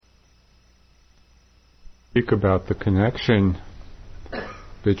Speak about the connection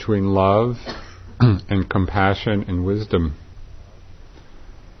between love and compassion and wisdom.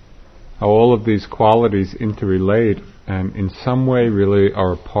 How all of these qualities interrelate and in some way really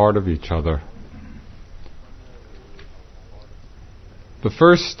are a part of each other. The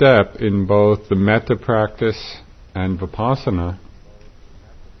first step in both the metta practice and vipassana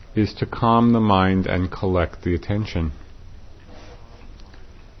is to calm the mind and collect the attention.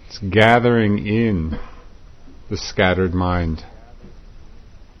 It's gathering in the scattered mind.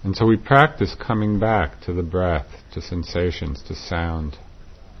 And so we practice coming back to the breath, to sensations, to sound,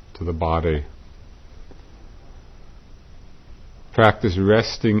 to the body. Practice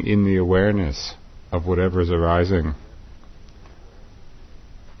resting in the awareness of whatever is arising.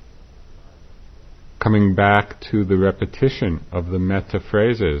 Coming back to the repetition of the metta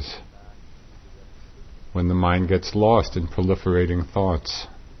phrases when the mind gets lost in proliferating thoughts.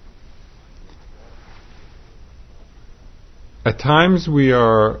 At times we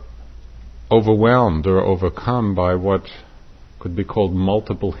are overwhelmed or overcome by what could be called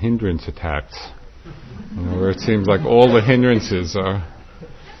multiple hindrance attacks, where it seems like all the hindrances are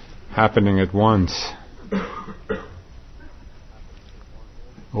happening at once,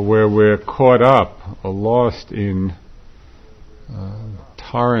 or where we're caught up or lost in a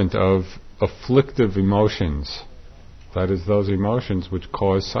torrent of afflictive emotions, that is, those emotions which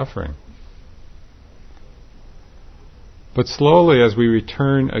cause suffering. But slowly, as we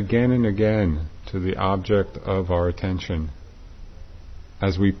return again and again to the object of our attention,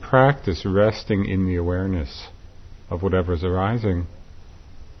 as we practice resting in the awareness of whatever is arising,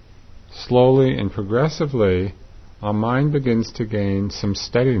 slowly and progressively, our mind begins to gain some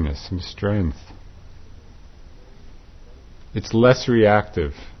steadiness, some strength. It's less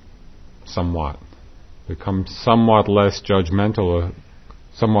reactive, somewhat. Becomes somewhat less judgmental, or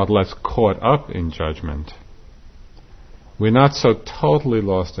somewhat less caught up in judgment. We're not so totally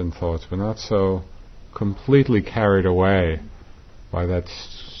lost in thoughts. We're not so completely carried away by that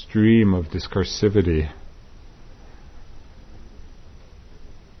stream of discursivity.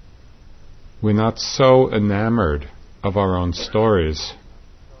 We're not so enamored of our own stories.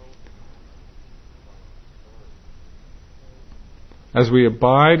 As we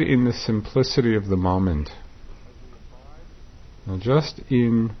abide in the simplicity of the moment, just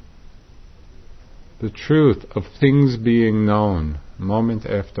in the truth of things being known, moment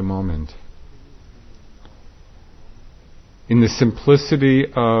after moment, in the simplicity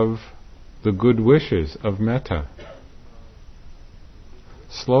of the good wishes of metta,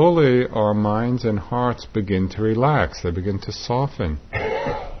 slowly our minds and hearts begin to relax, they begin to soften.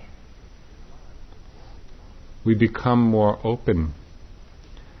 We become more open.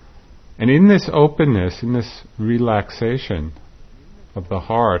 And in this openness, in this relaxation of the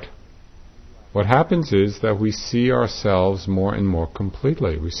heart, what happens is that we see ourselves more and more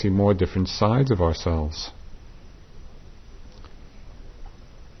completely. We see more different sides of ourselves.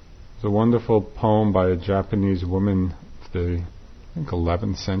 There's a wonderful poem by a Japanese woman of the, I think,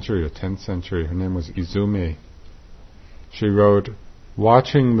 11th century or 10th century. Her name was Izumi. She wrote,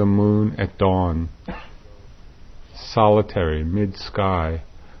 "Watching the moon at dawn, solitary, mid-sky,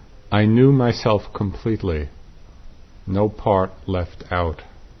 I knew myself completely, no part left out."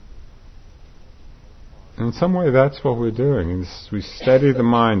 And in some way that's what we're doing. As we steady the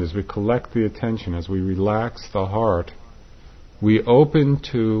mind, as we collect the attention, as we relax the heart, we open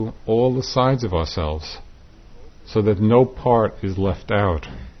to all the sides of ourselves so that no part is left out.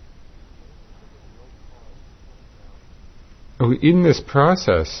 In this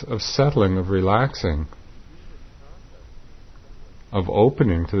process of settling, of relaxing, of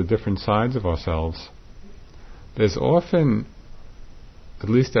opening to the different sides of ourselves, there's often, at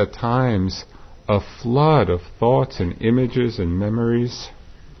least at times, a flood of thoughts and images and memories.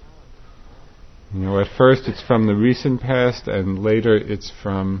 At first it's from the recent past, and later it's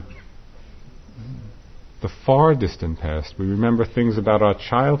from the far distant past. We remember things about our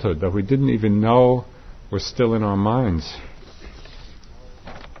childhood that we didn't even know were still in our minds.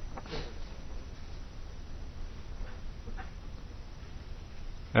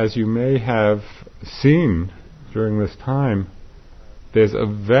 As you may have seen during this time, there's a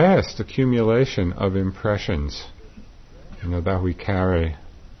vast accumulation of impressions, that we carry.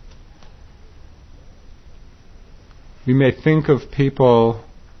 We may think of people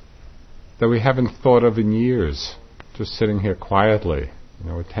that we haven't thought of in years, just sitting here quietly,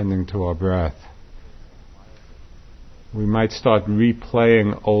 attending to our breath. We might start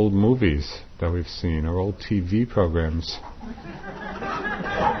replaying old movies that we've seen, or old TV programs.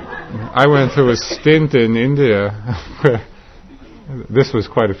 I went through a stint in India where this was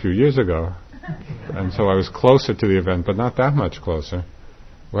quite a few years ago, And so I was closer to the event, but not that much closer,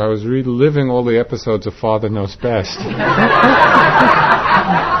 where I was reliving all the episodes of Father Knows Best.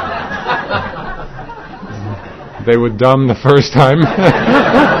 They were dumb the first time.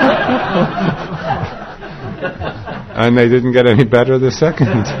 And they didn't get any better the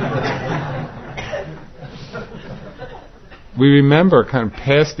second. We remember kind of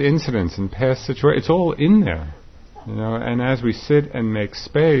past incidents and past situations. It's all in there, and as we sit and make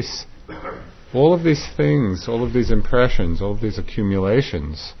space, all of these things, all of these impressions, all of these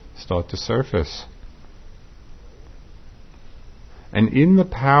accumulations start to surface. And in the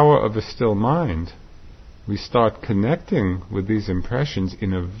power of a still mind, we start connecting with these impressions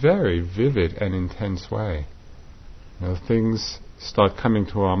in a very vivid and intense way. Things start coming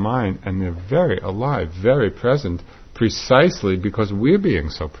to our mind, and they're very alive, very present, precisely because we're being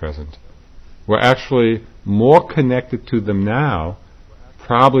so present. We're actually more connected to them now,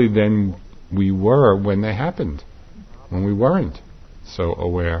 probably than we were when they happened, when we weren't so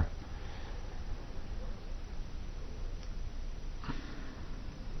aware.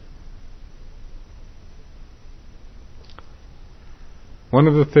 One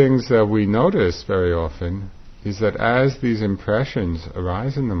of the things that we notice very often is that as these impressions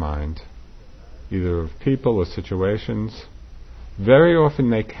arise in the mind, either of people or situations, very often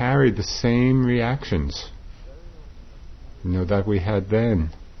they carry the same reactions, that we had then.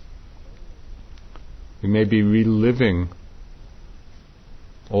 We may be reliving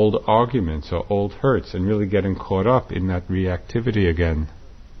old arguments or old hurts and really getting caught up in that reactivity again.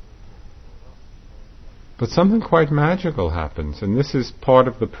 But something quite magical happens, and this is part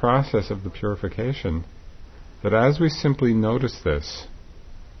of the process of the purification, that as we simply notice this,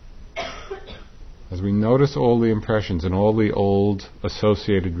 as we notice all the impressions and all the old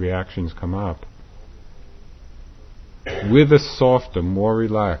associated reactions come up, with a softer, more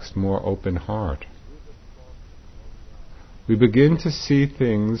relaxed, more open heart, we begin to see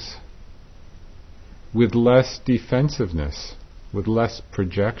things with less defensiveness, with less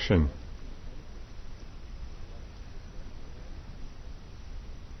projection.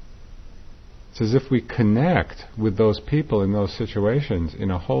 It's as if we connect with those people in those situations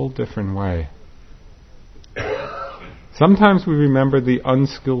in a whole different way. Sometimes we remember the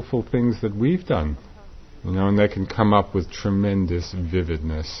unskillful things that we've done, and they can come up with tremendous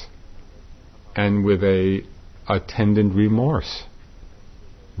vividness and with a attendant remorse,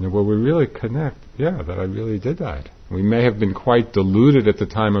 where we really connect, that I really did that. We may have been quite deluded at the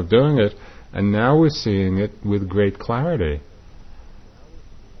time of doing it, and now we're seeing it with great clarity.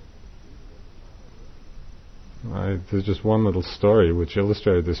 There's just one little story which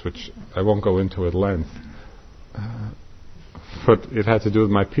illustrated this, which I won't go into at length. But it had to do with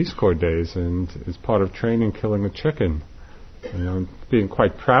my Peace Corps days, and as part of training, killing a chicken. Being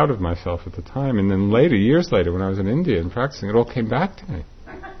quite proud of myself at the time. And then later, years later, when I was in India and practicing, it all came back to me.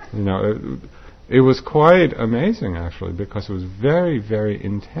 It was quite amazing, actually, because it was very, very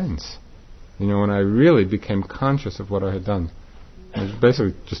intense. When I really became conscious of what I had done. It was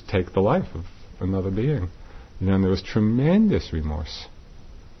basically just take the life of another being. And there was tremendous remorse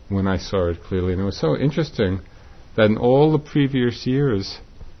when I saw it clearly. And it was so interesting that in all the previous years,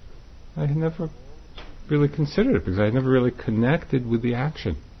 I had never really considered it because I had never really connected with the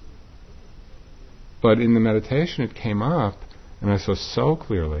action. But in the meditation it came up, and I saw so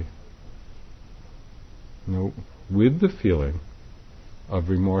clearly, with the feeling of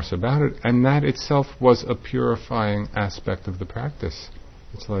remorse about it, and that itself was a purifying aspect of the practice.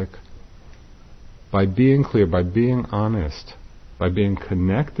 It's like, by being clear, by being honest, by being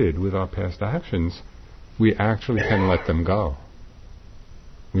connected with our past actions, we actually can let them go.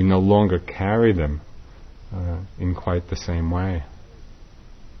 We no longer carry them in quite the same way.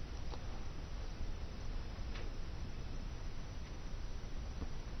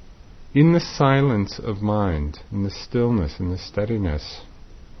 In the silence of mind, in the stillness, in the steadiness,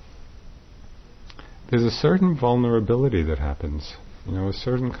 there's a certain vulnerability that happens, a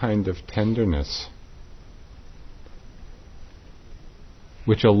certain kind of tenderness,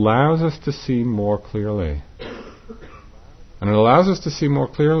 which allows us to see more clearly. And it allows us to see more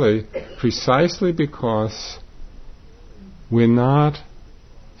clearly precisely because we're not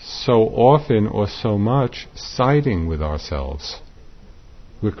so often or so much siding with ourselves.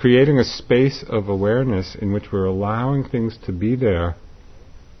 We're creating a space of awareness in which we're allowing things to be there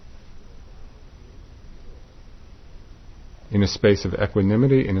in a space of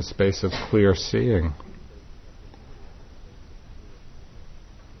equanimity, in a space of clear seeing.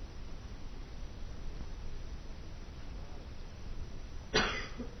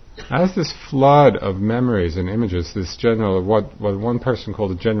 As this flood of memories and images, this general, what one person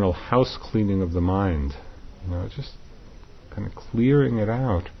called a general house cleaning of the mind, just kind of clearing it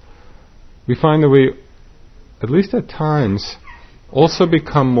out, we find that we, at least at times, also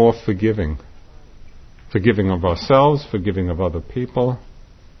become more forgiving. Forgiving of ourselves, forgiving of other people,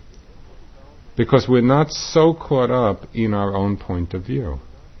 because we're not so caught up in our own point of view.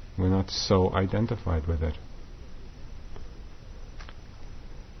 We're not so identified with it.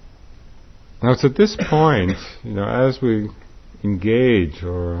 Now it's at this point, as we engage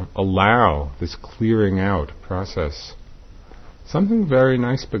or allow this clearing out process, something very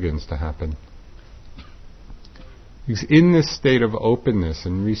nice begins to happen. Because in this state of openness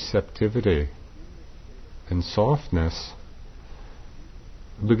and receptivity and softness,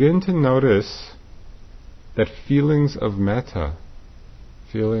 begin to notice that feelings of metta,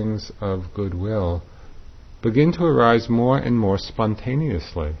 feelings of goodwill, begin to arise more and more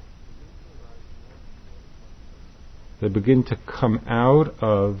spontaneously. They begin to come out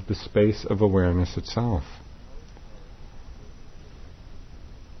of the space of awareness itself.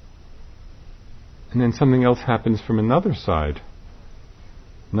 And then something else happens from another side.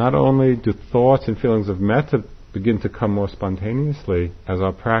 Not only do thoughts and feelings of metta begin to come more spontaneously, as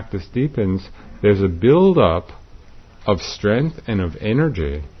our practice deepens, there's a build-up of strength and of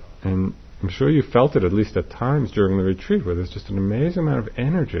energy. And I'm sure you felt it at least at times during the retreat, where there's just an amazing amount of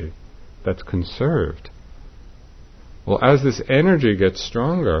energy that's conserved. Well, as this energy gets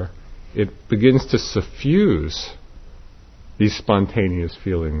stronger, it begins to suffuse these spontaneous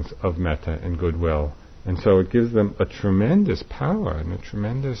feelings of metta and goodwill. And so it gives them a tremendous power and a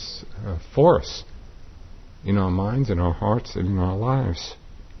tremendous force in our minds, in our hearts, and in our lives.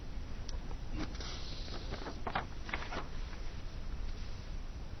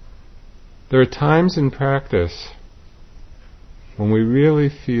 There are times in practice when we really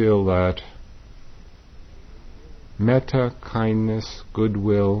feel that metta, kindness,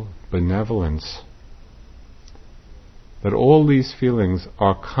 goodwill, benevolence, that all these feelings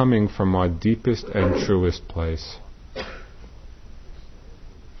are coming from our deepest and truest place.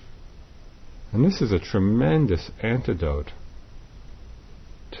 And this is a tremendous antidote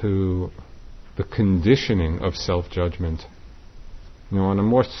to the conditioning of self-judgment. On a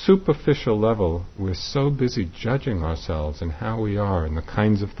more superficial level, we're so busy judging ourselves and how we are and the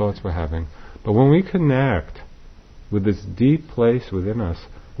kinds of thoughts we're having. But when we connect with this deep place within us,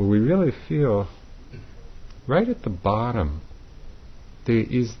 where we really feel right at the bottom, there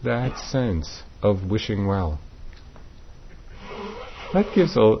is that sense of wishing well. That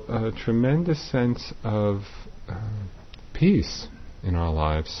gives a tremendous sense of peace in our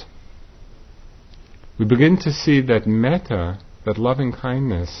lives. We begin to see that metta, that loving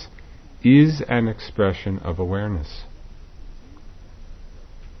kindness, is an expression of awareness.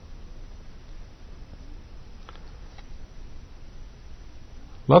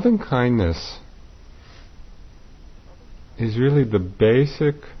 Loving kindness is really the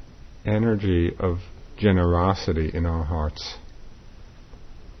basic energy of generosity in our hearts.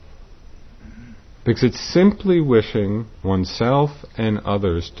 Because it's simply wishing oneself and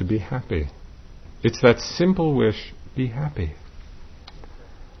others to be happy. It's that simple wish, be happy.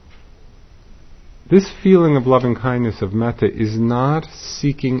 This feeling of loving kindness, of metta, is not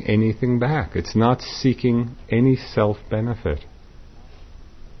seeking anything back. It's not seeking any self-benefit.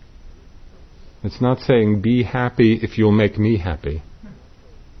 It's not saying, be happy if you'll make me happy.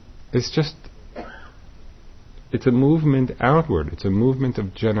 It's a movement outward. It's a movement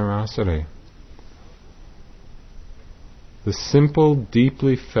of generosity. The simple,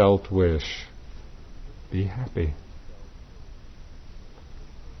 deeply felt wish, be happy.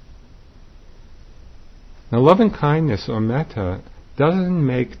 Now, loving kindness or metta doesn't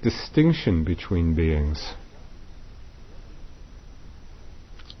make distinction between beings.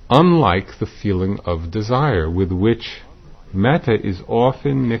 Unlike the feeling of desire, with which metta is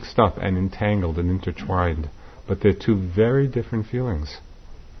often mixed up and entangled and intertwined, but they're two very different feelings.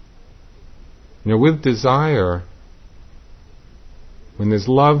 With desire, when there's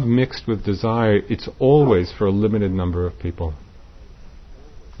love mixed with desire, it's always for a limited number of people.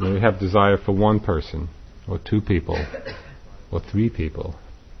 You have desire for one person, or two people, or three people.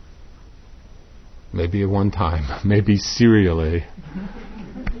 Maybe at one time, maybe serially.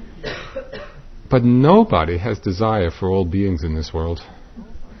 But nobody has desire for all beings in this world.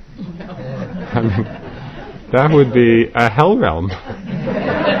 I mean, that would be a hell realm.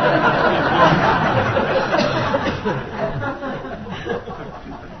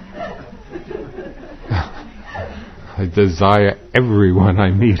 I desire everyone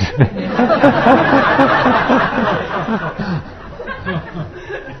I meet.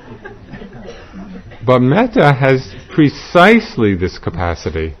 But metta has precisely this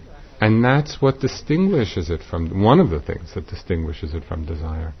capacity, and that's what distinguishes it from, one of the things that distinguishes it from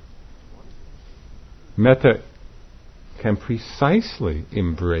desire. Metta can precisely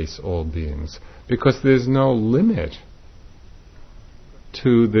embrace all beings, because there's no limit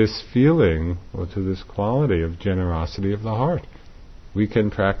to this feeling or to this quality of generosity of the heart. We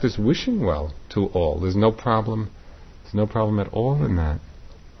can practice wishing well to all. There's no problem. There's no problem at all in that.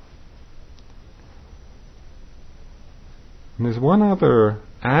 And there's one other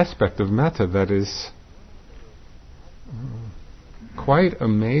aspect of metta that is quite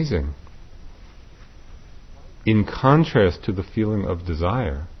amazing in contrast to the feeling of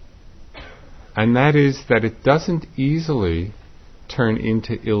desire, and that is that it doesn't easily turn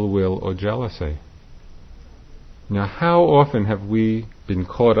into ill will or jealousy. Now, how often have we been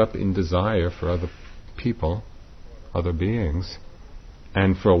caught up in desire for other people, other beings,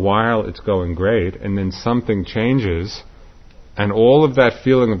 and for a while it's going great, and then something changes, and all of that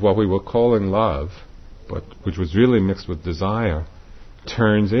feeling of what we were calling love, but which was really mixed with desire,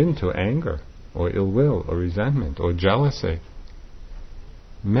 turns into anger, or ill will, or resentment, or jealousy.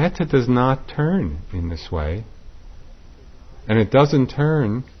 Metta does not turn in this way, and it doesn't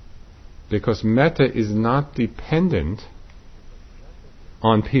turn because metta is not dependent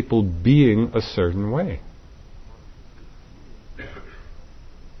on people being a certain way.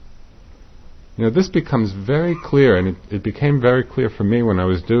 You know, this becomes very clear, and it became very clear for me when I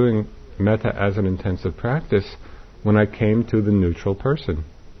was doing metta as an intensive practice, when I came to the neutral person.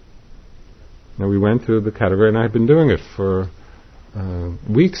 Now, we went through the category, and I had been doing it for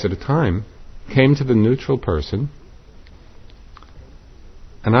weeks at a time, came to the neutral person,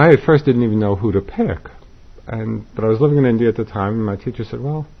 and I at first didn't even know who to pick. But I was living in India at the time, and my teacher said,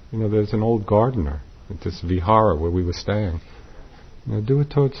 well, you know, there's an old gardener at this vihara where we were staying. You know, do it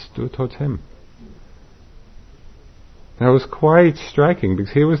towards him. And it was quite striking,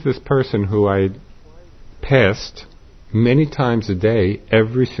 because he was this person who I passed many times a day,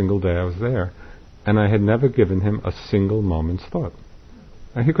 every single day I was there, and I had never given him a single moment's thought.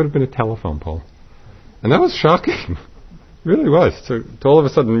 And he could have been a telephone pole. And that was shocking. It really was, to all of a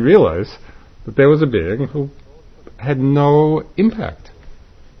sudden realize that there was a being who had no impact,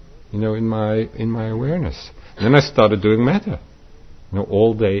 you know, in my awareness. And then I started doing metta, you know,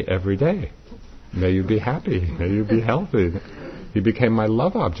 all day, every day. May you be happy. May you be healthy. He became my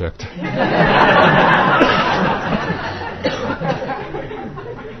love object.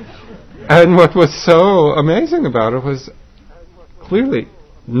 And what was so amazing about it was clearly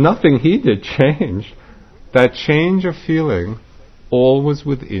nothing he did changed. That change of feeling all was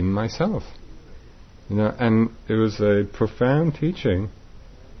within myself. You know, and it was a profound teaching,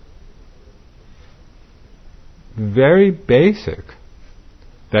 very basic,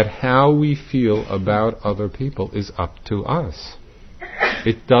 that how we feel about other people is up to us.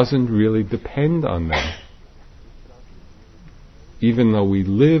 It doesn't really depend on them, even though we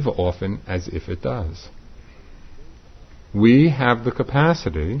live often as if it does. We have the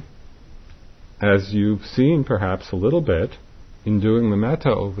capacity, as you've seen perhaps a little bit in doing the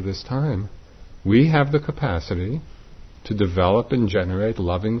metta over this time, we have the capacity to develop and generate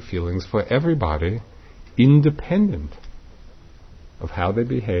loving feelings for everybody, independent of how they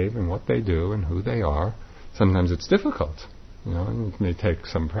behave and what they do and who they are. Sometimes it's difficult, you know, and it may take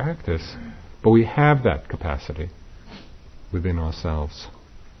some practice, but we have that capacity within ourselves.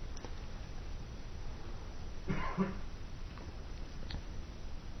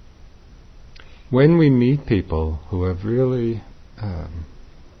 When we meet people who have really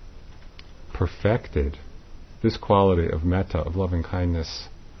perfected this quality of metta, of loving kindness,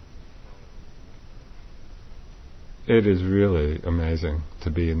 it is really amazing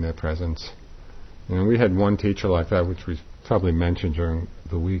to be in their presence. You know, we had one teacher like that, which we probably mentioned during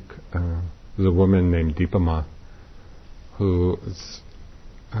the week. There was a woman named Deepama, who is,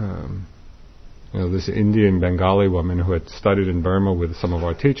 you know, this Indian Bengali woman who had studied in Burma with some of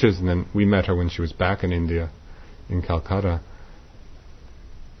our teachers, and then we met her when she was back in India, in Calcutta.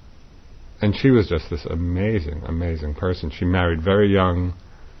 And she was just this amazing, amazing person. She married very young,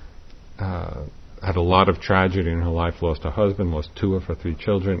 had a lot of tragedy in her life, lost her husband, lost 2 of her 3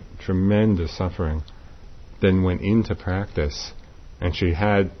 children, tremendous suffering, then went into practice, and she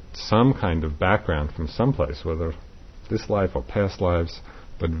had some kind of background from someplace, whether this life or past lives,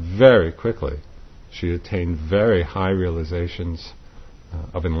 but very quickly she attained very high realizations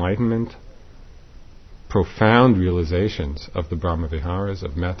of enlightenment, profound realizations of the Brahmaviharas,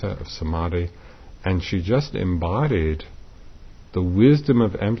 of metta, of samadhi, and she just embodied the wisdom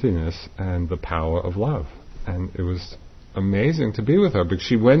of emptiness and the power of love. And it was amazing to be with her, because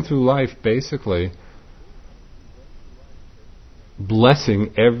she went through life basically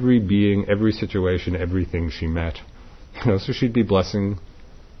blessing every being, every situation, everything she met. So she'd be blessing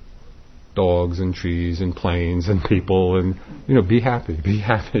dogs and trees and planes and people and, be happy, be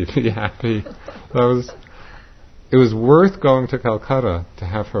happy, be happy. It was worth going to Calcutta to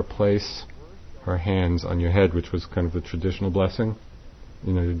have her place her hands on your head, which was kind of the traditional blessing.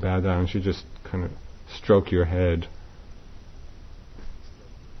 You'd bow down and she'd just kind of stroke your head.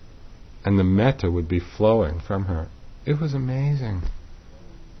 And the metta would be flowing from her. It was amazing.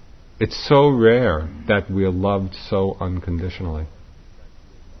 It's so rare that we're loved so unconditionally,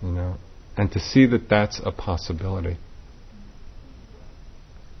 and to see that that's a possibility.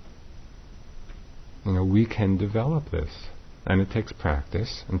 We can develop this, and it takes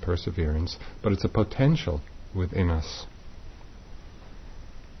practice and perseverance, but it's a potential within us.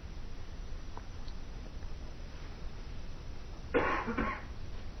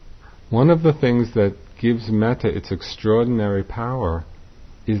 One of the things that gives metta its extraordinary power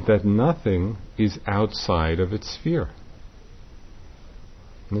is that nothing is outside of its sphere.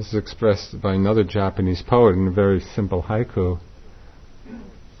 And this is expressed by another Japanese poet in a very simple haiku.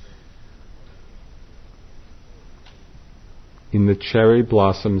 In the cherry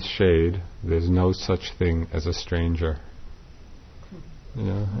blossom's shade, there's no such thing as a stranger.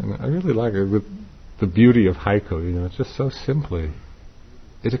 And I really like it with the beauty of haiku. It's just so simply.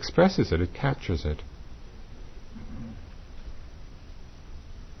 It expresses it, it captures it.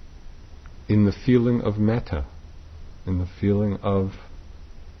 In the feeling of metta, in the feeling of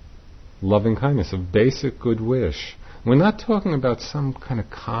loving kindness, of basic good wish. We're not talking about some kind of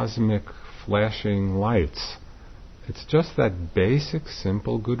cosmic flashing lights. It's just that basic,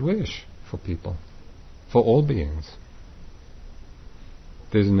 simple good wish for people, for all beings.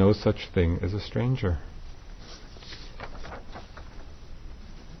 There's no such thing as a stranger.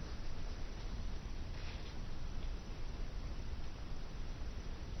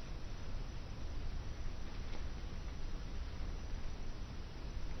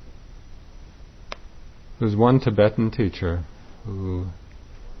 There's one Tibetan teacher who,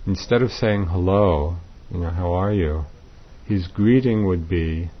 instead of saying hello, how are you, his greeting would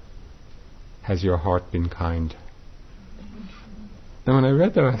be, has your heart been kind? And when I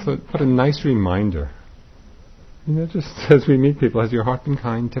read that, I thought, what a nice reminder. Just as we meet people, has your heart been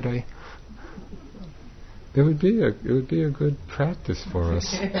kind today? It would be a good practice for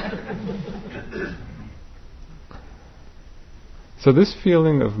us. So this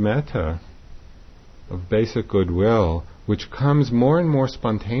feeling of metta, of basic goodwill, which comes more and more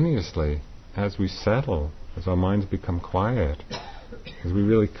spontaneously as we settle, as our minds become quiet, as we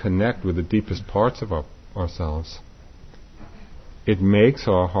really connect with the deepest parts of ourselves, it makes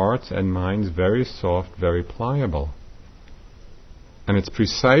our hearts and minds very soft, very pliable. And it's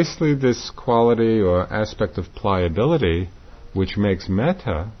precisely this quality or aspect of pliability which makes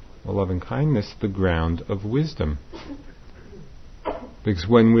metta, or loving kindness, the ground of wisdom. Because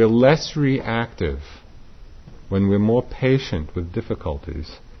when we're less reactive, when we're more patient with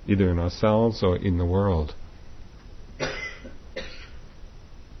difficulties, either in ourselves or in the world,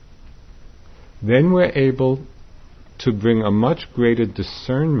 then we're able to bring a much greater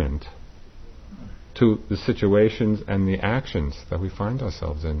discernment to the situations and the actions that we find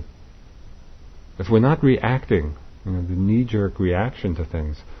ourselves in. If we're not reacting, the knee-jerk reaction to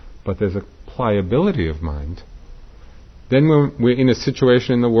things, but there's a pliability of mind, then when we're in a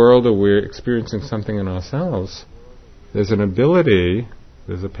situation in the world or we're experiencing something in ourselves, there's an ability,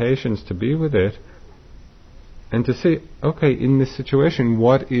 there's a patience to be with it and to see, okay, in this situation,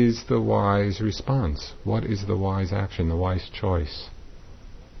 what is the wise response? What is the wise action, the wise choice?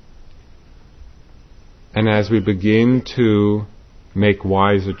 And as we begin to make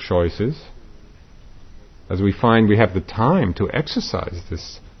wiser choices, as we find we have the time to exercise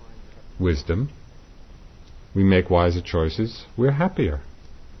this wisdom, we make wiser choices, we're happier.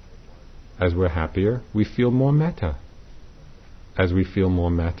 As we're happier, we feel more metta. As we feel more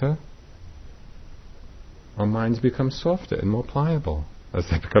metta, our minds become softer and more pliable. As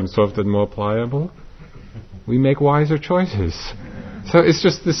they become softer and more pliable, we make wiser choices. So it's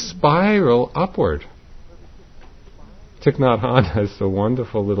just this spiral upward. Thich Nhat Hanh has a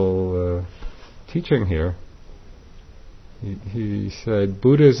wonderful little teaching here. He said,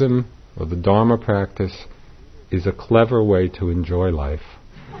 Buddhism, or the Dharma practice, is a clever way to enjoy life.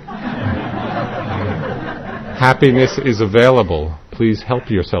 Happiness is available. Please help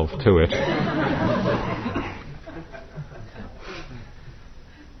yourself to it.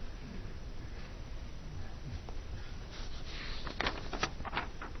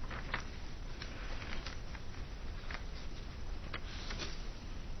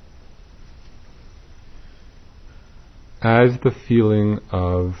 As the feeling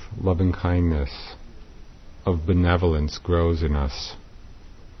of loving kindness, of benevolence grows in us,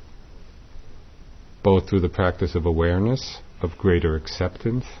 both through the practice of awareness, of greater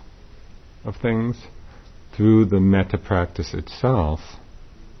acceptance of things, through the metta practice itself,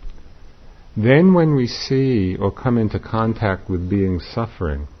 then when we see or come into contact with beings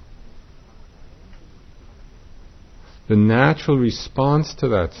suffering, the natural response to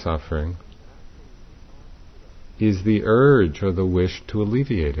that suffering is the urge or the wish to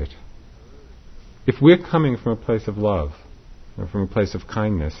alleviate it. If we're coming from a place of love, or from a place of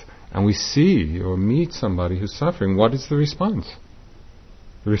kindness, and we see or meet somebody who's suffering, what is the response?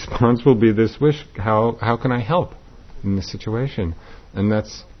 The response will be this wish, how can I help in this situation? And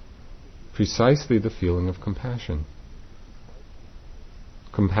that's precisely the feeling of compassion.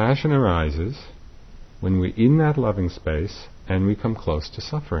 Compassion arises when we're in that loving space and we come close to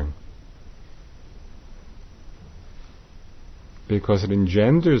suffering. Because it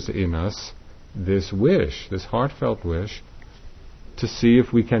engenders in us this wish, this heartfelt wish, to see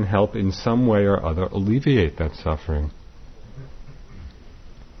if we can help in some way or other alleviate that suffering.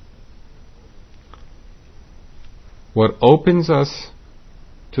 What opens us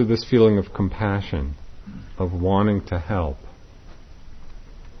to this feeling of compassion, of wanting to help,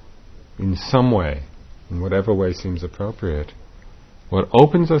 in some way, in whatever way seems appropriate, what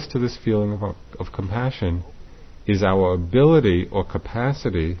opens us to this feeling of compassion is our ability or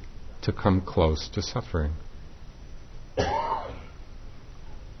capacity to come close to suffering.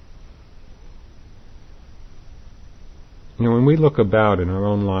 When we look about in our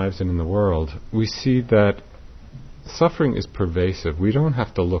own lives and in the world, we see that suffering is pervasive. We don't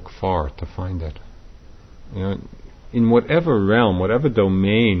have to look far to find it. In whatever realm, whatever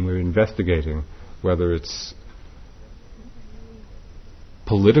domain we're investigating, whether it's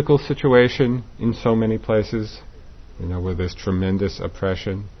political situation in so many places, where there's tremendous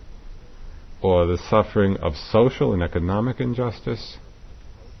oppression, or the suffering of social and economic injustice,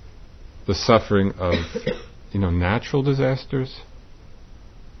 the suffering of natural disasters.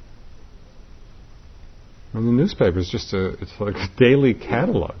 And the newspaper is it's like a daily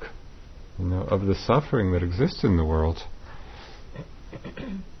catalog, of the suffering that exists in the world.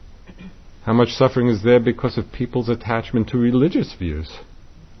 How much suffering is there because of people's attachment to religious views?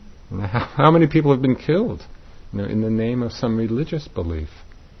 How many people have been killed, in the name of some religious belief?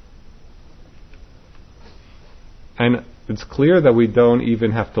 And it's clear that we don't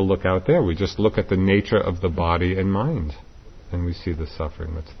even have to look out there. We just look at the nature of the body and mind, and we see the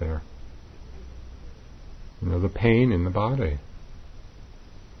suffering that's there. The pain in the body,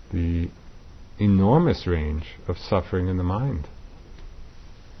 the enormous range of suffering in the mind.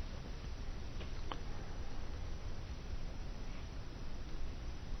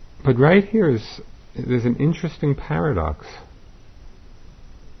 But right here there's an interesting paradox.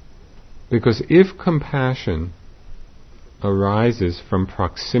 Because if compassion arises from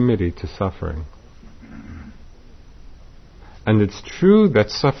proximity to suffering, and it's true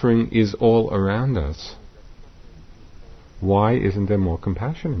that suffering is all around us, why isn't there more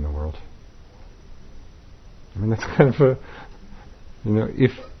compassion in the world? That's kind of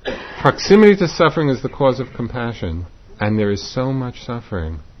if proximity to suffering is the cause of compassion, and there is so much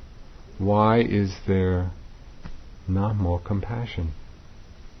suffering, why is there not more compassion?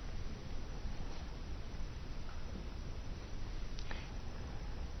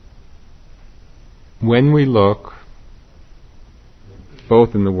 When we look,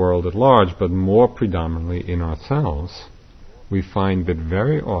 both in the world at large, but more predominantly in ourselves, we find that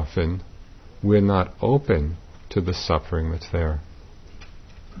very often we're not open to the suffering that's there.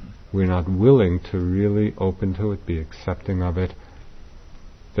 We're not willing to really open to it, be accepting of it.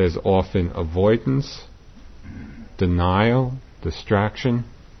 There's often avoidance, denial, distraction.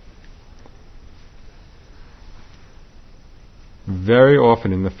 Very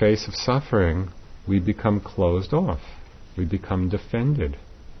often in the face of suffering, we become closed off. We become defended.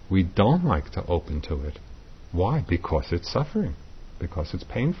 We don't like to open to it. Why? Because it's suffering. Because it's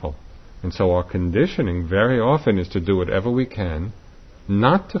painful. And so our conditioning very often is to do whatever we can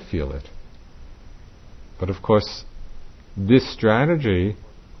not to feel it. But of course, this strategy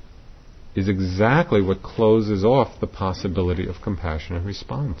is exactly what closes off the possibility of compassionate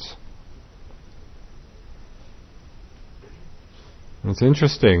response. And it's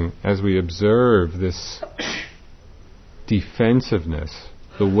interesting, as we observe this defensiveness,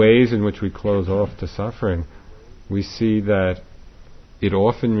 the ways in which we close off to suffering, we see that it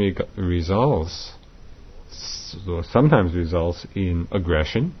often results, or sometimes results, in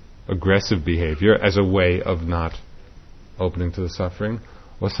aggression, aggressive behavior as a way of not opening to the suffering,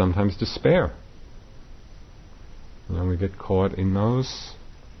 or sometimes despair. We get caught in those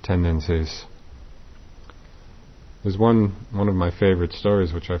tendencies. There's one of my favorite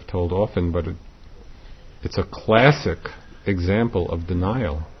stories which I've told often, but it's a classic example of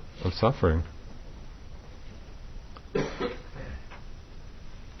denial of suffering. It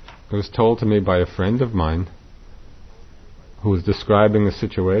was told to me by a friend of mine who was describing a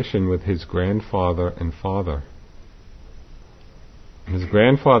situation with his grandfather and father. His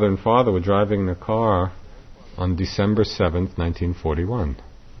grandfather and father were driving in a car on December 7th, 1941,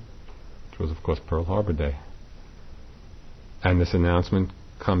 which was, of course, Pearl Harbor Day. And this announcement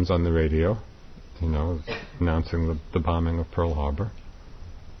comes on the radio, announcing the bombing of Pearl Harbor.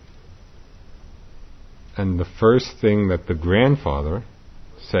 And the first thing that the grandfather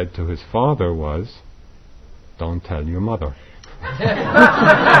said to his father was, "Don't tell your mother."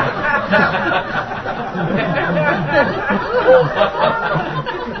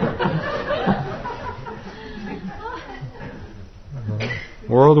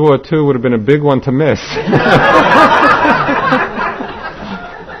 World War II would have been a big one to miss.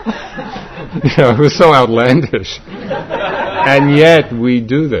 It was so outlandish. And yet we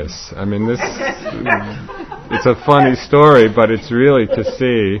do this. It's a funny story, but it's really to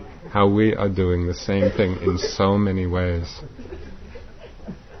see how we are doing the same thing in so many ways.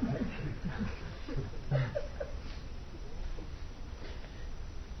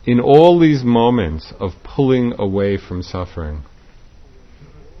 In all these moments of pulling away from suffering,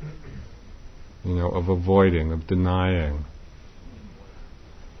 of avoiding, of denying,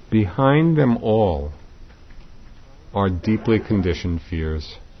 behind them all are deeply conditioned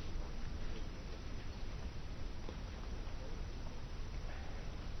fears.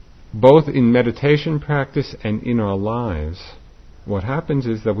 Both in meditation practice and in our lives, what happens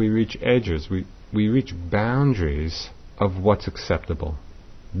is that we reach edges, we reach boundaries of what's acceptable.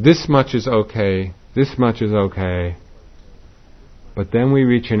 This much is okay, but then we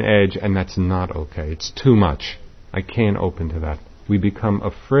reach an edge and that's not okay. It's too much. I can't open to that. We become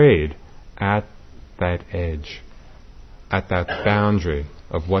afraid at that edge, at that boundary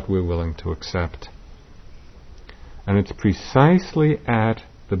of what we're willing to accept. And it's precisely at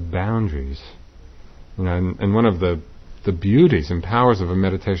the boundaries. And one of the beauties and powers of a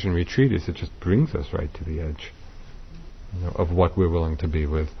meditation retreat is it just brings us right to the edge of what we're willing to be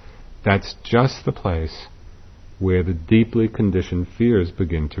with. That's just the place where the deeply conditioned fears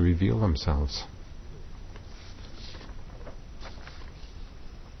begin to reveal themselves.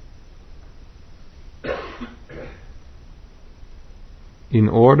 In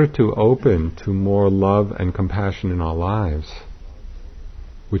order to open to more love and compassion in our lives,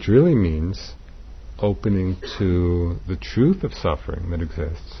 which really means opening to the truth of suffering that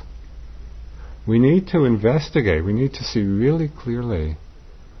exists, we need to investigate, we need to see really clearly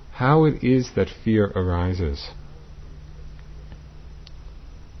how it is that fear arises.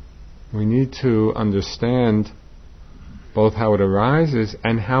 We need to understand both how it arises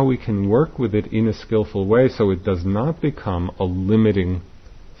and how we can work with it in a skillful way so it does not become a limiting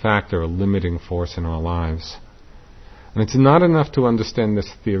factor, a limiting force in our lives. And it's not enough to understand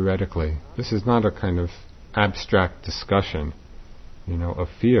this theoretically. This is not a kind of abstract discussion, of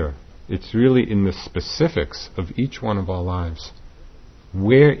fear. It's really in the specifics of each one of our lives.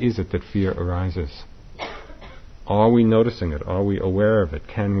 Where is it that fear arises? Are we noticing it? Are we aware of it?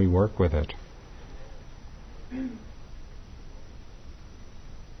 Can we work with it?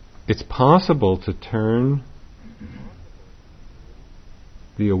 It's possible to turn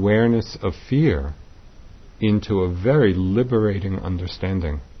the awareness of fear into a very liberating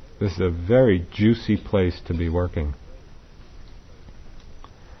understanding. This is a very juicy place to be working.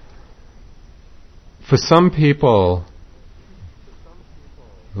 For some people,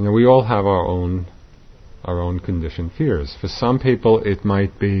 we all have our own conditioned fears. For some people it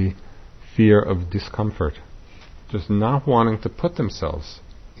might be fear of discomfort, just not wanting to put themselves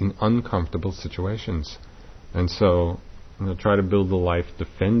in uncomfortable situations. And so try to build a life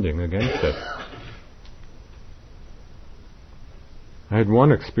defending against it. I had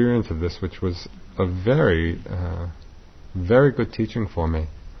one experience of this which was a very, very good teaching for me.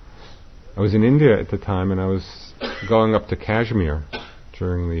 I was in India at the time and I was going up to Kashmir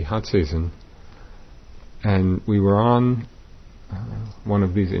during the hot season, and we were on one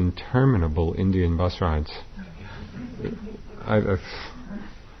of these interminable Indian bus rides.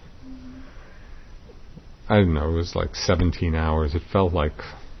 I don't know, it was like 17 hours. It felt like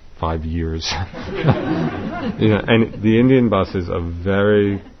 5 years. And the Indian buses are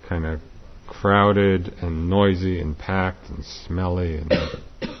very kind of crowded and noisy and packed and smelly and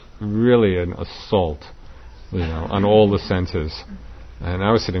really an assault, on all the senses. And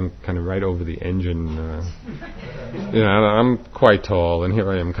I was sitting kind of right over the engine. I'm quite tall, and here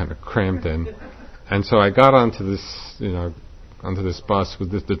I am kind of cramped in. And so I got onto this bus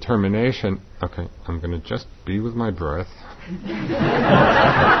with this determination, okay, I'm going to just be with my breath. And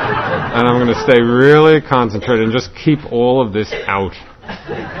I'm going to stay really concentrated and just keep all of this out.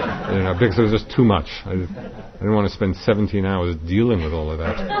 Because it was just too much. I didn't want to spend 17 hours dealing with all of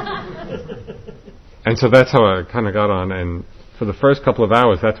that. And so that's how I kind of got on, and for the first couple of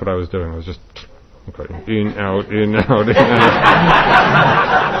hours, that's what I was doing. I was just, okay, in, out, in, out, in, out.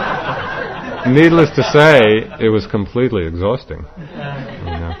 Needless to say, it was completely exhausting.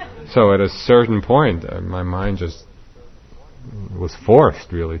 So at a certain point, my mind just was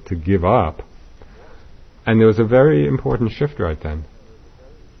forced, really, to give up. And there was a very important shift right then.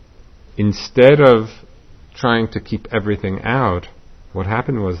 Instead of trying to keep everything out, what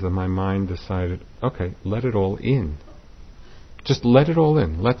happened was that my mind decided, okay, let it all in. Just let it all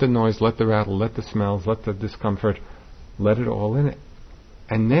in. Let the noise, let the rattle, let the smells, let the discomfort, let it all in.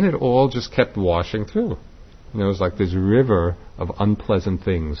 And then it all just kept washing through. It was like this river of unpleasant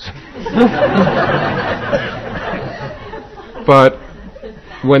things. But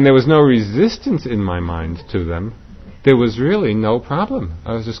when there was no resistance in my mind to them, there was really no problem.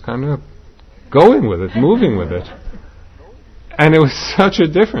 I was just kind of going with it, moving with it. And it was such a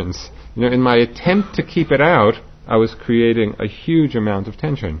difference. In my attempt to keep it out, I was creating a huge amount of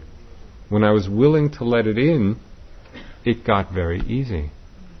tension. When I was willing to let it in, it got very easy.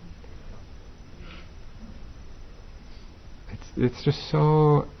 It's just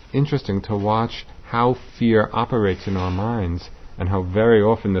so interesting to watch how fear operates in our minds, and how very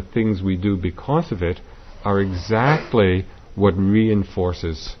often the things we do because of it are exactly what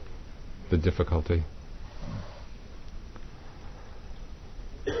reinforces the difficulty.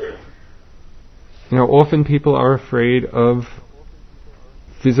 Often people are afraid of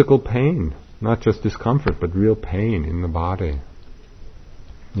physical pain, not just discomfort, but real pain in the body.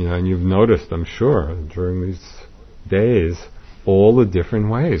 And you've noticed, I'm sure, during these days, all the different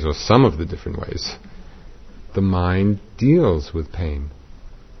ways, or some of the different ways, the mind deals with pain.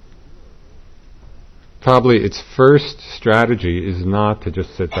 Probably its first strategy is not to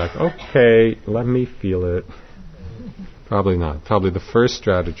just sit back, okay, let me feel it. Probably not. Probably the first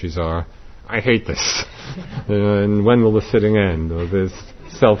strategies are, I hate this. And when will the sitting end? Or this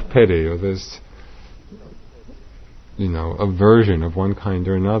self-pity, or this, aversion of one kind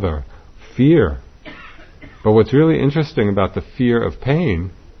or another. Fear. But what's really interesting about the fear of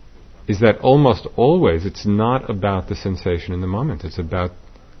pain is that almost always it's not about the sensation in the moment. It's about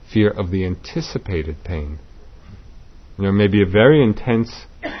fear of the anticipated pain. Maybe a very intense,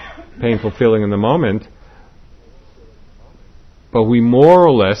 painful feeling in the moment, but we more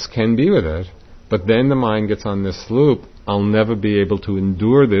or less can be with it. But then the mind gets on this loop, I'll never be able to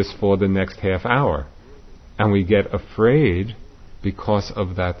endure this for the next half hour. And we get afraid because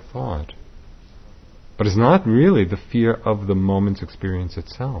of that thought. But it's not really the fear of the moment's experience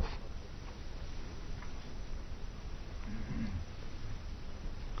itself.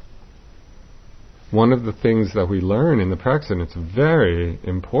 One of the things that we learn in the practice, and it's very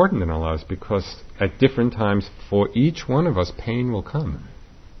important in our lives, because at different times for each one of us pain will come.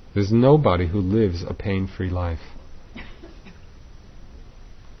 There's nobody who lives a pain-free life.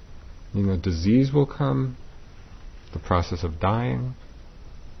 Disease will come, the process of dying.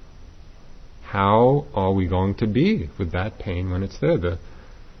 How are we going to be with that pain when it's there? The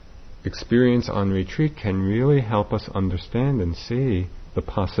experience on retreat can really help us understand and see the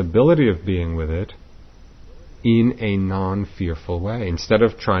possibility of being with it in a non-fearful way. Instead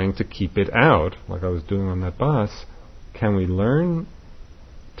of trying to keep it out, like I was doing on that bus, can we learn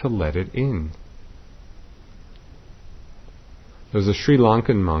to let it in? There was a Sri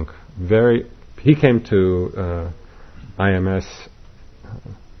Lankan monk, he came to IMS,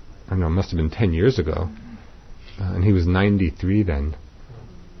 I don't know, it must have been 10 years ago, and he was 93 then.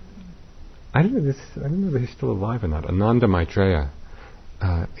 I don't know if he's still alive or not, Ananda Maitreya.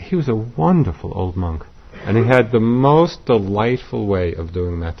 He was a wonderful old monk, and he had the most delightful way of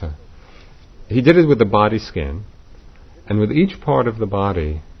doing metta. He did it with the body scan, and with each part of the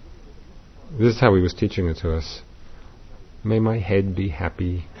body, this is how he was teaching it to us. May my head be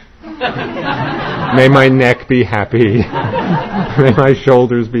happy. May my neck be happy. May my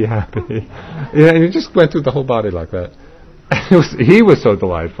shoulders be happy. And he just went through the whole body like that. He was so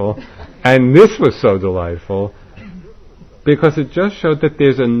delightful, and this was so delightful, because it just showed that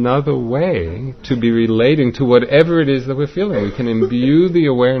there's another way to be relating to whatever it is that we're feeling. We can imbue the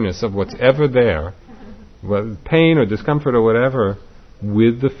awareness of what's ever there, whether pain or discomfort or whatever,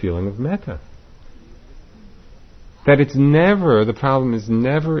 with the feeling of metta. That the problem is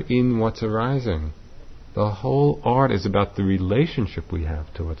never in what's arising. The whole art is about the relationship we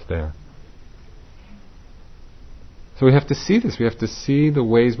have to what's there. So we have to see this. We have to see the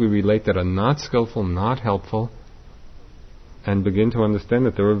ways we relate that are not skillful, not helpful, and begin to understand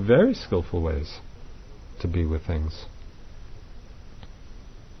that there are very skillful ways to be with things.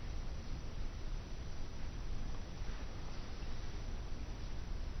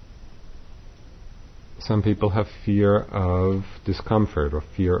 Some people have fear of discomfort or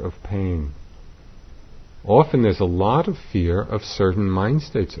fear of pain. Often there's a lot of fear of certain mind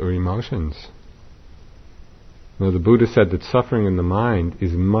states or emotions. Now, the Buddha said that suffering in the mind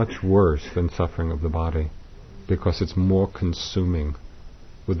is much worse than suffering of the body because it's more consuming.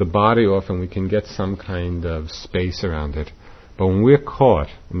 With the body, often we can get some kind of space around it. But when we're caught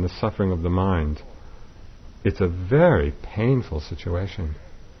in the suffering of the mind, it's a very painful situation.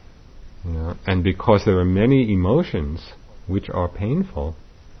 And because there are many emotions which are painful,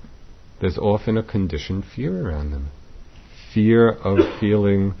 there's often a conditioned fear around them. Fear of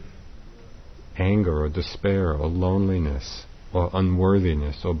feeling anger or despair or loneliness or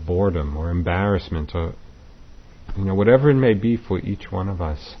unworthiness or boredom or embarrassment or whatever it may be for each one of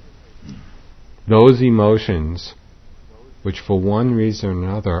us. Those emotions which for one reason or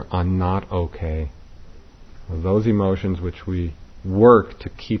another are not okay. Those emotions which we work to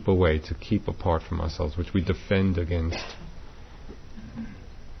keep away, to keep apart from ourselves, which we defend against.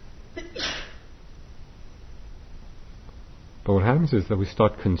 But what happens is that we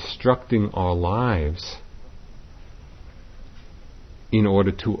start constructing our lives in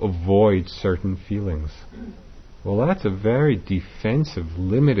order to avoid certain feelings. Well, that's a very defensive,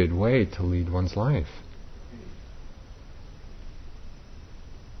 limited way to lead one's life.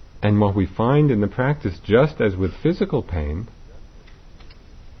 And what we find in the practice, just as with physical pain,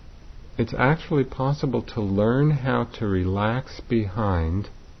 it's actually possible to learn how to relax behind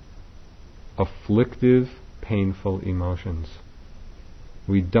afflictive, painful emotions.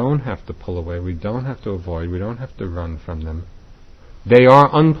 We don't have to pull away, we don't have to avoid, we don't have to run from them. They are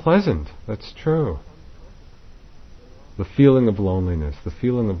unpleasant, that's true. The feeling of loneliness, the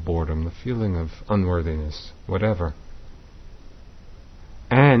feeling of boredom, the feeling of unworthiness, whatever.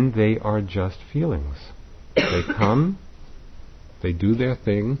 And they are just feelings. They come, they do their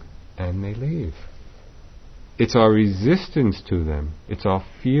thing, and they leave. It's our resistance to them, it's our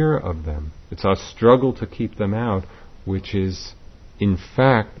fear of them, it's our struggle to keep them out, which is, in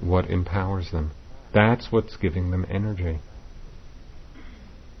fact, what empowers them. That's what's giving them energy.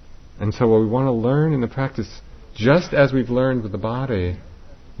 And so what we want to learn in the practice, just as we've learned with the body,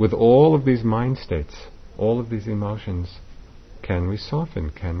 with all of these mind states, all of these emotions, can we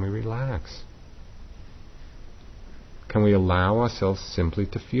soften? Can we relax? Can we allow ourselves simply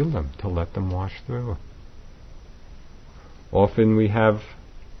to feel them, to let them wash through? Often we have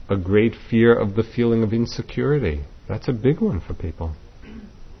a great fear of the feeling of insecurity. That's a big one for people.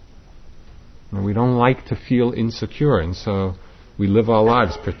 And we don't like to feel insecure, and so we live our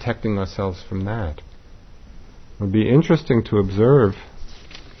lives protecting ourselves from that. It would be interesting to observe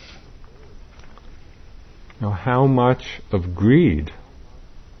how much of greed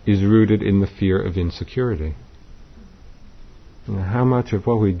is rooted in the fear of insecurity. How much of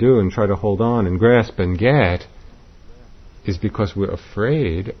what we do and try to hold on and grasp and get is because we're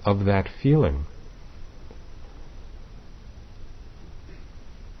afraid of that feeling.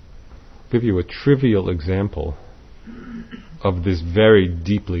 I'll give you a trivial example of this very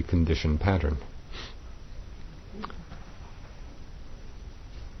deeply conditioned pattern.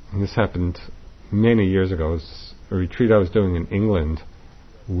 And this happened many years ago. It was a retreat I was doing in England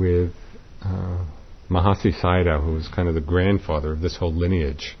with Mahasi Sayadaw, who was kind of the grandfather of this whole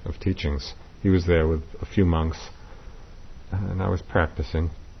lineage of teachings. He was there with a few monks, and I was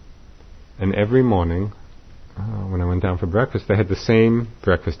practicing. And every morning, when I went down for breakfast, they had the same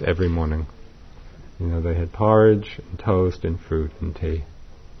breakfast every morning. They had porridge and toast and fruit and tea.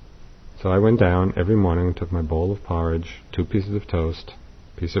 So I went down every morning and took my bowl of porridge, 2 pieces of toast,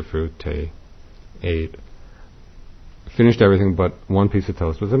 piece of fruit, tea, ate. Finished everything, but 1 piece of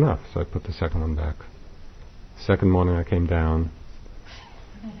toast was enough, so I put the second one back. Second morning I came down,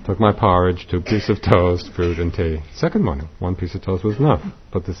 took my porridge, 2 pieces of toast, fruit and tea. Second morning, 1 piece of toast was enough,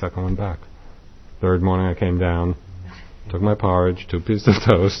 put the second one back. Third morning I came down, took my porridge, 2 pieces of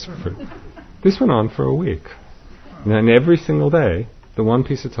toast, fruit. This went on for a week. And then every single day, the 1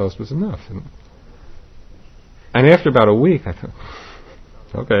 piece of toast was enough. And after about a week, I thought,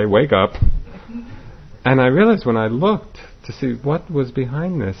 okay, wake up. And I realized when I looked to see what was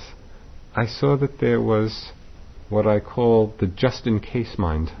behind this, I saw that there was what I call the just-in-case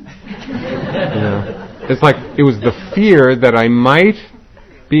mind. It's like it was the fear that I might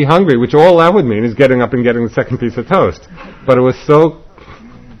be hungry, which all that would mean is getting up and getting the second piece of toast. But I was so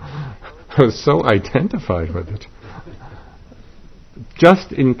identified with it.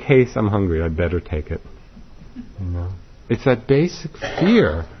 Just in case I'm hungry, I'd better take it. It's that basic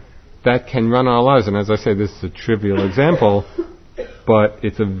fear that can run our lives. And as I say, this is a trivial example, but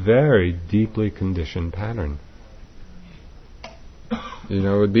it's a very deeply conditioned pattern. It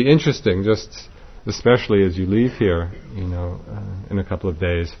would be interesting, just especially as you leave here, in a couple of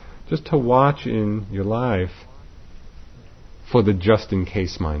days, just to watch in your life for the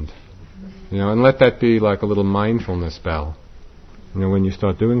just-in-case mind. And let that be like a little mindfulness bell. When you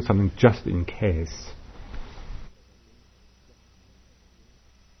start doing something just in case.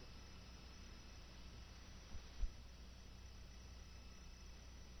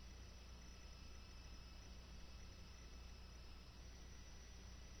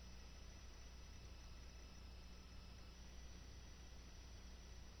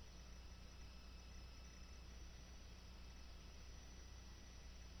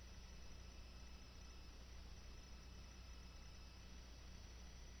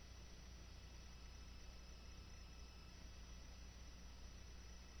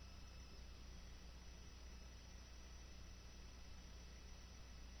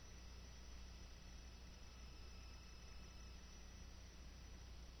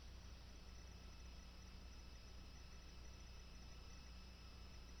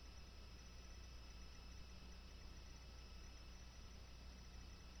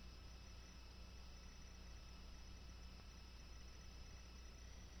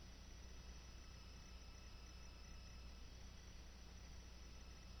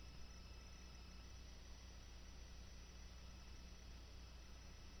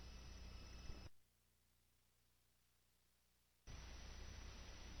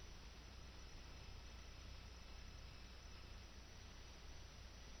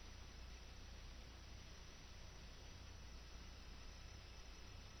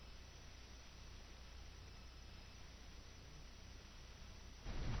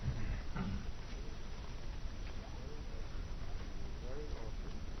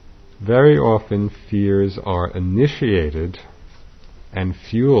 Very often fears are initiated and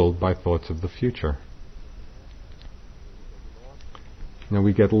fueled by thoughts of the future.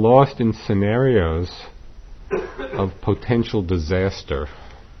 We get lost in scenarios of potential disaster,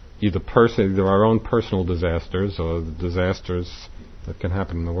 either our own personal disasters or the disasters that can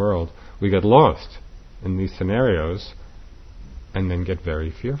happen in the world. We get lost in these scenarios and then get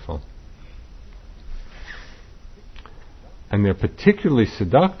very fearful. And they're particularly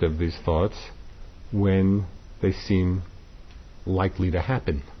seductive, these thoughts, when they seem likely to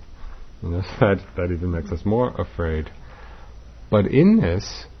happen. That even makes us more afraid. But in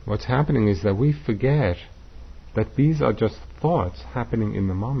this, what's happening is that we forget that these are just thoughts happening in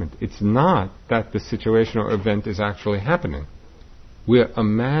the moment. It's not that the situation or event is actually happening. We're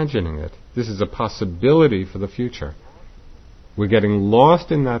imagining it. This is a possibility for the future. We're getting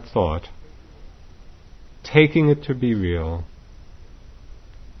lost in that thought, taking it to be real,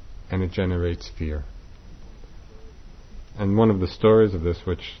 and it generates fear. And one of the stories of this,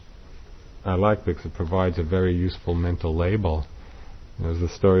 which I like because it provides a very useful mental label, is the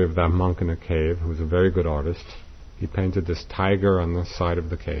story of that monk in a cave who was a very good artist. He painted this tiger on the side of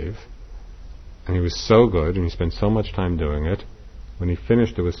the cave, and he was so good, and he spent so much time doing it. When he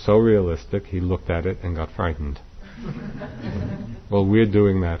finished, it was so realistic, he looked at it and got frightened. Well, we're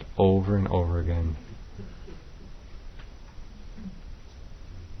doing that over and over again.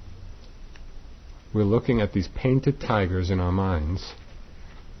 We're looking at these painted tigers in our minds.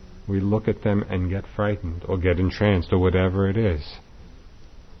 We look at them and get frightened or get entranced or whatever it is.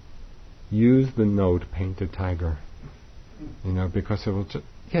 Use the note painted tiger. Because it will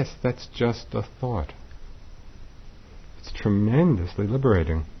yes, that's just a thought. It's tremendously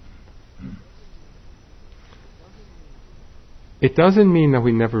liberating. It doesn't mean that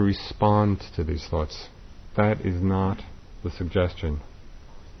we never respond to these thoughts. That is not the suggestion.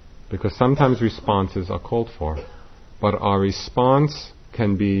 Because sometimes responses are called for. But our response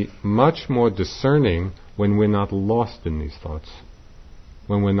can be much more discerning when we're not lost in these thoughts.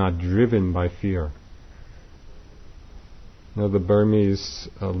 When we're not driven by fear. The Burmese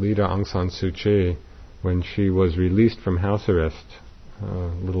leader Aung San Suu Kyi, when she was released from house arrest a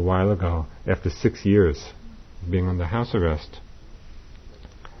little while ago, after 6 years of being under house arrest,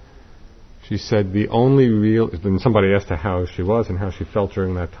 she said when somebody asked her how she was and how she felt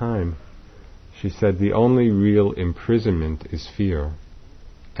during that time, she said the only real imprisonment is fear,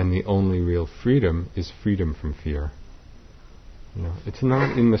 and the only real freedom is freedom from fear. It's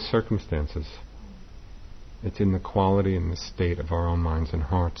not in the circumstances. It's in the quality and the state of our own minds and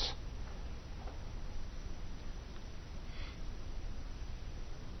hearts.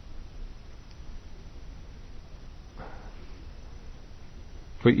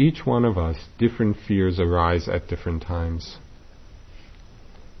 For each one of us, different fears arise at different times.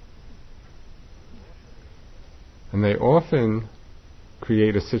 And they often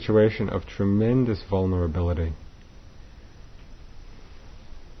create a situation of tremendous vulnerability.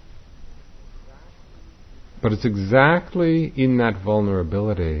 But it's exactly in that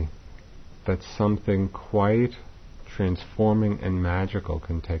vulnerability that something quite transforming and magical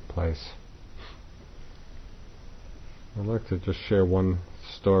can take place. I'd like to just share one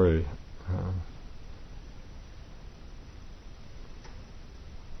story.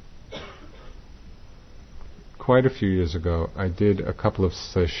 Quite a few years ago, I did a couple of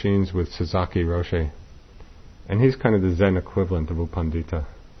sessions with Sasaki Roshi, and he's kind of the Zen equivalent of U Pandita.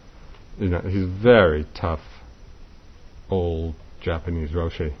 He's very tough, old Japanese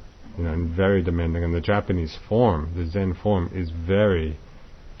Roshi, and very demanding. And the Japanese form, the Zen form, is very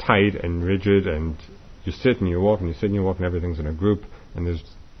tight and rigid, and you sit and you walk, and you sit and you walk, and everything's in a group, and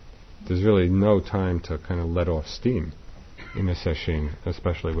there's really no time to kind of let off steam in a session,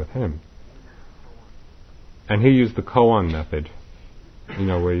 especially with him. And he used the koan method,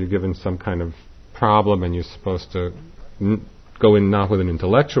 where you're given some kind of problem and you're supposed to go in not with an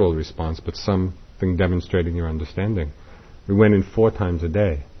intellectual response, but something demonstrating your understanding. We went in 4 times a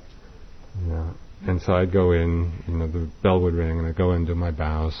day, and so I'd go in, the bell would ring, and I'd go in, do my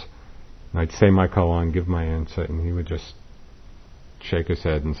bows, and I'd say my koan, give my answer, and he would just shake his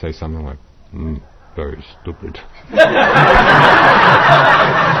head and say something like, very stupid.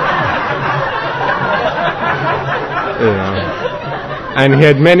 And he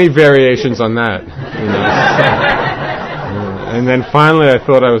had many variations on that. And then finally I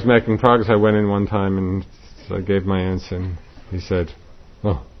thought I was making progress. I went in one time and so I gave my answer, and he said,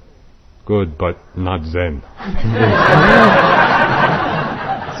 "Oh, good, but not Zen."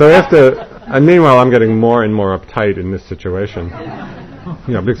 And meanwhile I'm getting more and more uptight in this situation.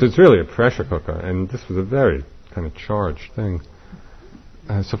 Because it's really a pressure cooker, and this was a very kind of charged thing.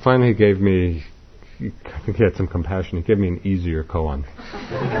 So finally he gave me, I think he had some compassion, he gave me an easier koan.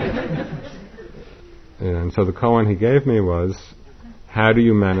 And so the koan he gave me was, how do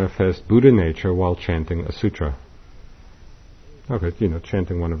you manifest Buddha nature while chanting a sutra? Okay,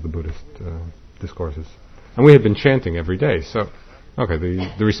 chanting one of the Buddhist discourses. And we had been chanting every day, so, okay,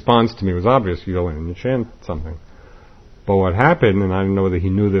 the response to me was obvious. You go in and you chant something. But what happened, and I don't know whether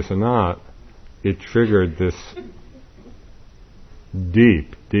he knew this or not, it triggered this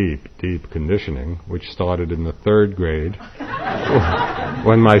deep, deep, deep conditioning, which started in the 3rd grade,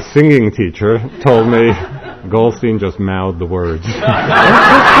 when my singing teacher told me Goldstein just mouthed the words.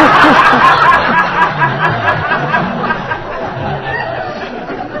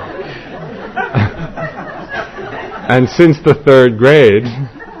 And since the 3rd grade,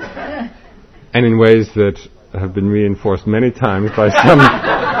 and in ways that have been reinforced many times by some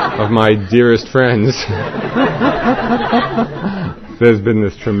of my dearest friends, there's been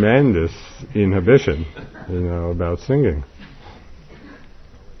this tremendous inhibition, about singing.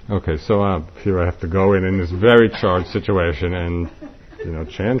 Okay, so here I have to go in this very charged situation and,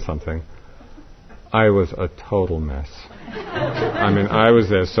 chant something. I was a total mess. I was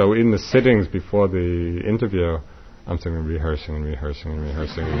there, so in the sittings before the interview, I'm sitting rehearsing,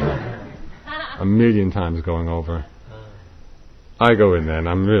 a million times going over. I go in there and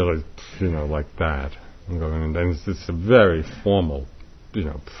I'm really, like that. I'm going in, and it's a very formal,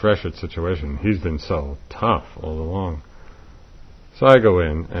 pressured situation. He's been so tough all along. So I go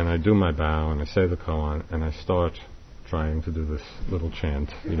in and I do my bow and I say the koan and I start trying to do this little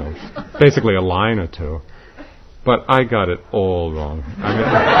chant, basically a line or two. But I got it all wrong.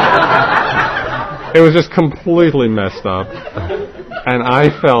 It was just completely messed up. And I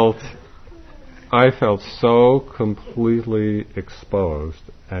felt so completely exposed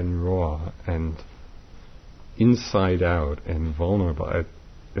and raw and inside out and vulnerable.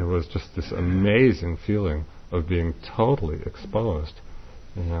 It was just this amazing feeling of being totally exposed,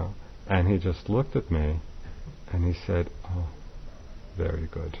 And he just looked at me and he said, "Oh, very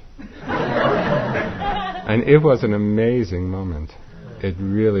good." And it was an amazing moment. It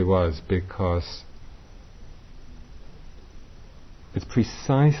really was, because it's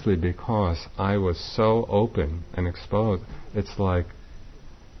precisely because I was so open and exposed. It's like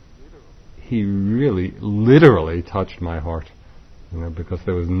he really, literally touched my heart, because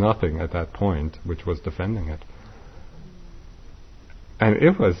there was nothing at that point which was defending it. And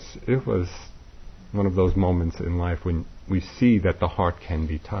it was one of those moments in life when we see that the heart can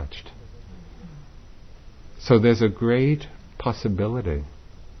be touched. So there's a great possibility,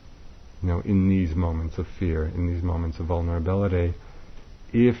 in these moments of fear, in these moments of vulnerability,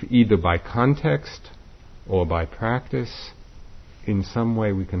 if either by context or by practice, in some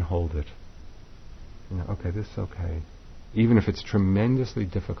way we can hold it. Okay, this is okay. Even if it's tremendously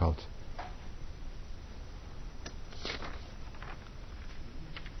difficult.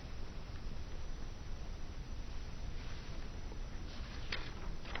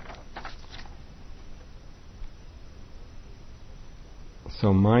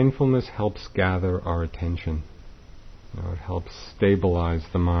 So mindfulness helps gather our attention. It helps stabilize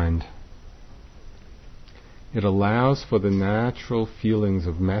the mind. It allows for the natural feelings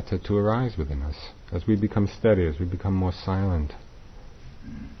of metta to arise within us as we become steady, as we become more silent.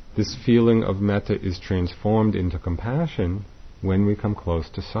 This feeling of metta is transformed into compassion when we come close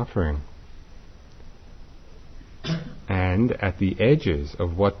to suffering. And at the edges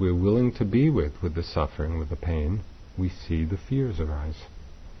of what we're willing to be with the suffering, with the pain, we see the fears arise.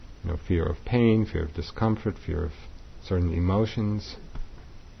 Fear of pain, fear of discomfort, fear of certain emotions,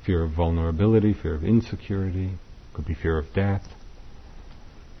 fear of vulnerability, fear of insecurity, could be fear of death.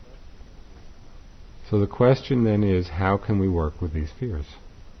 So the question then is, how can we work with these fears?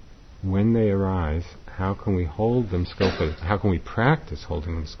 When they arise, how can we hold them skillfully? How can we practice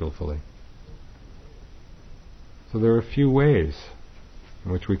holding them skillfully? So there are a few ways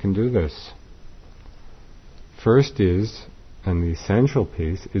in which we can do this. First is, and the essential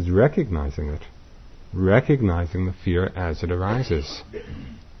piece, is recognizing it. Recognizing the fear as it arises.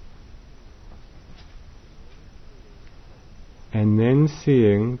 And then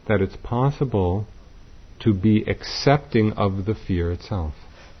seeing that it's possible to be accepting of the fear itself.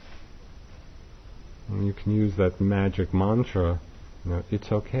 And you can use that magic mantra,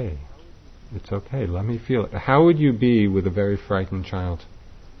 it's okay. It's okay, let me feel it. How would you be with a very frightened child?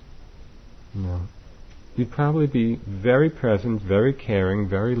 You'd probably be very present, very caring,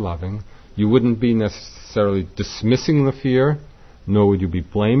 very loving. You wouldn't be necessarily dismissing the fear, nor would you be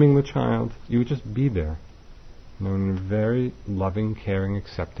blaming the child. You would just be there, in a very loving, caring,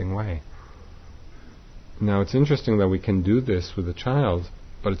 accepting way. Now, it's interesting that we can do this with a child,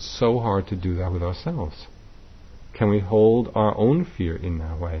 but it's so hard to do that with ourselves. Can we hold our own fear in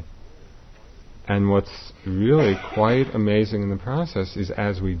that way? And what's really quite amazing in the process is,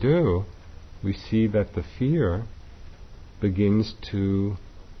 as we do, we see that the fear begins to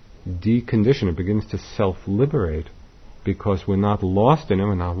decondition, it begins to self-liberate, because we're not lost in it,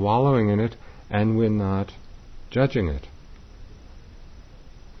 we're not wallowing in it, and we're not judging it.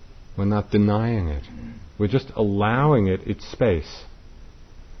 We're not denying it. We're just allowing it its space.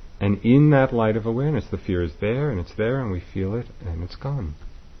 And in that light of awareness, the fear is there, and we feel it, and it's gone.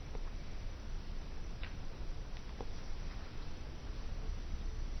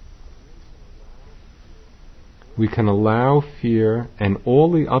 We can allow fear and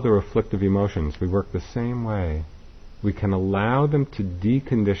all the other afflictive emotions, we work the same way. We can allow them to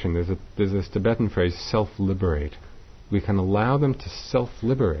decondition. There's this Tibetan phrase, self-liberate. We can allow them to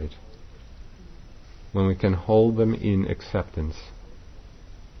self-liberate when we can hold them in acceptance,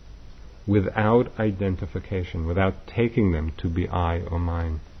 without identification, without taking them to be I or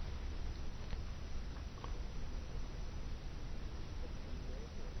mine.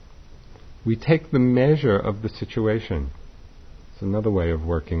 We take the measure of the situation. It's another way of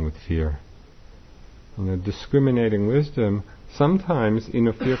working with fear. Discriminating wisdom, sometimes in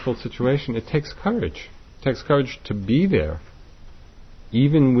a fearful situation, it takes courage. It takes courage to be there,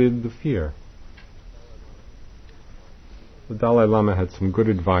 even with the fear. The Dalai Lama had some good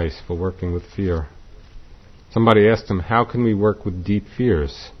advice for working with fear. Somebody asked him, how can we work with deep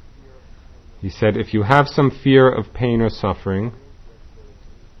fears? He said, if you have some fear of pain or suffering,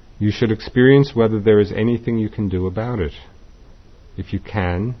 you should experience whether there is anything you can do about it. If you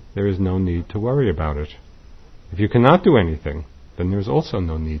can, there is no need to worry about it. If you cannot do anything, then there is also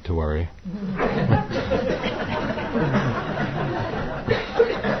no need to worry.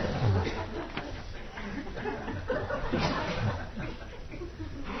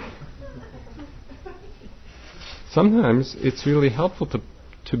 Sometimes it's really helpful to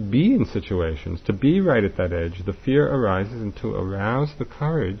be in situations, to be right at that edge. The fear arises, and to arouse the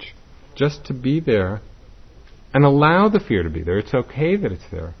courage just to be there and allow the fear to be there. It's okay that it's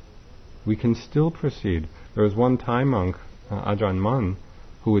there. We can still proceed. There was one Thai monk, Ajahn Mun,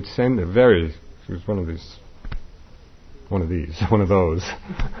 who would send he was one of those.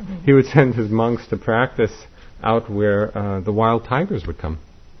 He would send his monks to practice out where the wild tigers would come.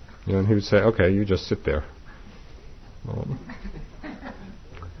 And he would say, okay, you just sit there.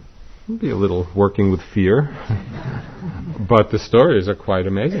 be a little working with fear. But the stories are quite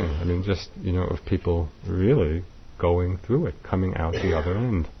amazing. I mean, just, of people really going through it, coming out the other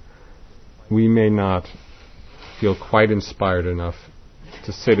end. We may not feel quite inspired enough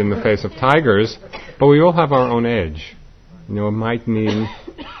to sit in the face of tigers, but we all have our own edge. It might mean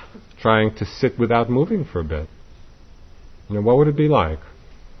trying to sit without moving for a bit. What would it be like?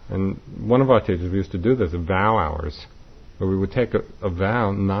 And one of our teachers, we used to do this, vow hours, where we would take a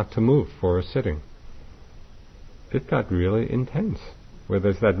vow not to move for a sitting. It got really intense, where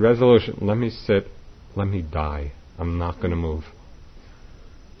there's that resolution, let me sit, let me die, I'm not going to move.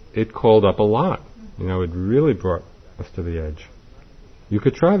 It called up a lot. It really brought us to the edge. You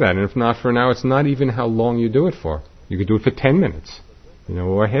could try that, and if not for an hour, it's not even how long you do it for. You could do it for 10 minutes,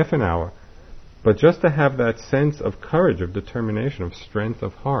 or half an hour. But just to have that sense of courage, of determination, of strength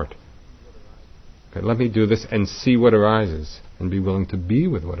of heart. Okay, let me do this and see what arises, and be willing to be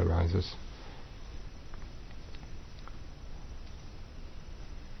with what arises.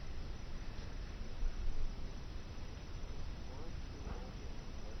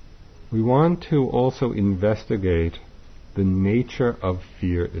 We want to also investigate the nature of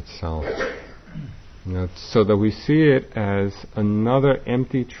fear itself. So that we see it as another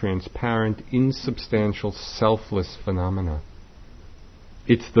empty, transparent, insubstantial, selfless phenomena.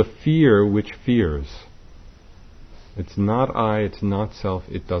 It's the fear which fears. It's not I, it's not self,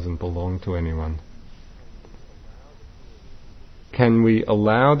 it doesn't belong to anyone. Can we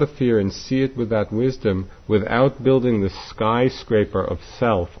allow the fear and see it with that wisdom without building the skyscraper of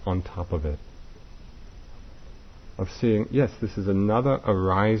self on top of it? Of seeing, yes, this is another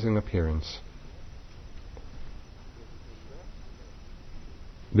arising appearance.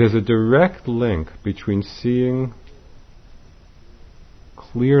 There's a direct link between seeing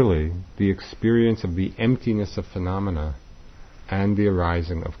clearly the experience of the emptiness of phenomena and the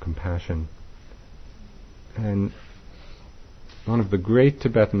arising of compassion. And one of the great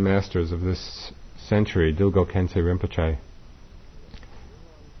Tibetan masters of this century, Dilgo Khyentse Rinpoche,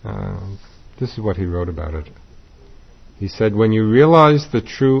 this is what he wrote about it. He said, when you realize the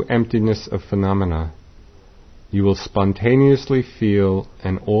true emptiness of phenomena, you will spontaneously feel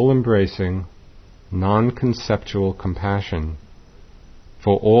an all-embracing, non-conceptual compassion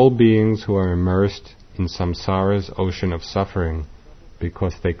for all beings who are immersed in samsara's ocean of suffering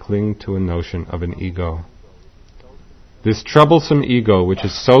because they cling to a notion of an ego. This troublesome ego, which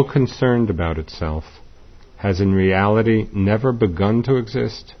is so concerned about itself, has in reality never begun to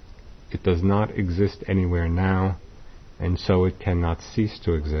exist. It does not exist anywhere now, and so it cannot cease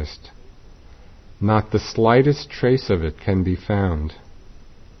to exist. Not the slightest trace of it can be found.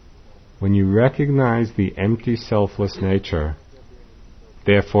 When you recognize the empty, selfless nature,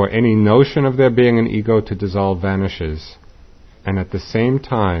 therefore any notion of there being an ego to dissolve vanishes, and at the same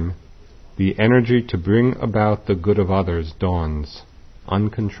time, the energy to bring about the good of others dawns,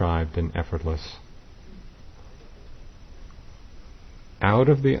 uncontrived and effortless. Out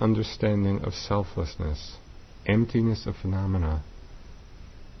of the understanding of selflessness, emptiness of phenomena,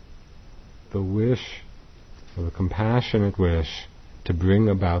 the wish, or the compassionate wish, to bring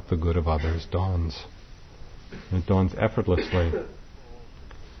about the good of others dawns. And it dawns effortlessly.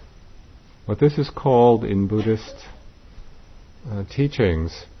 What this is called in Buddhist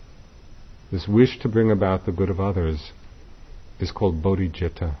teachings, this wish to bring about the good of others, is called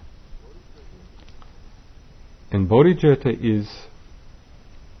bodhicitta. And bodhicitta is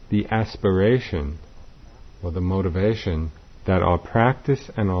the aspiration, or the motivation, that our practice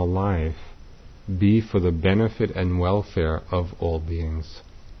and our life be for the benefit and welfare of all beings.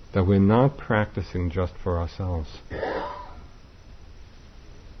 That we're not practicing just for ourselves.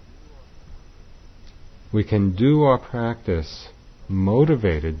 We can do our practice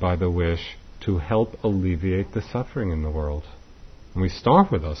motivated by the wish to help alleviate the suffering in the world. And we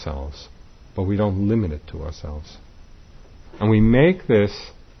start with ourselves, but we don't limit it to ourselves. And we make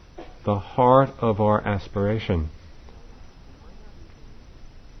this the heart of our aspiration.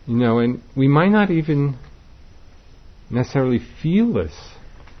 And we might not even necessarily feel this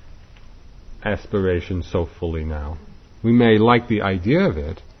aspiration so fully now. We may like the idea of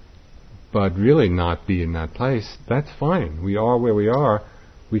it, but really not be in that place. That's fine. We are where we are.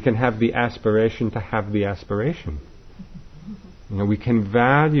 We can have the aspiration to have the aspiration. We can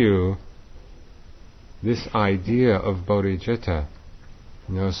value this idea of bodhicitta,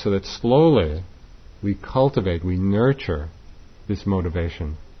 so that slowly we cultivate, we nurture this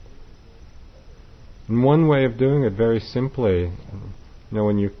motivation. And one way of doing it, very simply,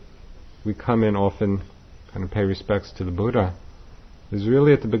 when we come in often, kind of pay respects to the Buddha, is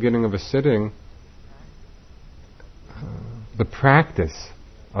really at the beginning of a sitting, the practice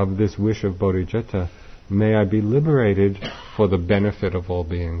of this wish of bodhicitta, may I be liberated for the benefit of all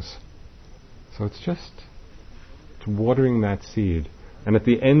beings. So it's just watering that seed. And at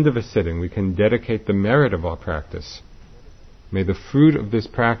the end of a sitting, we can dedicate the merit of our practice. May the fruit of this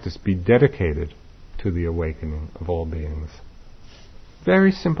practice be dedicated to the awakening of all beings.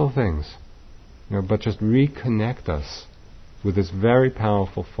 Very simple things, but just reconnect us with this very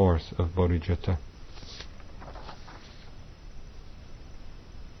powerful force of bodhicitta.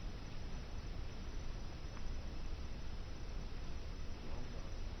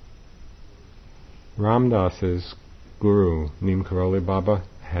 Ramdas's guru, Neem Karoli Baba,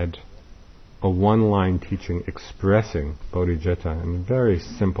 had a one-line teaching expressing bodhicitta, and very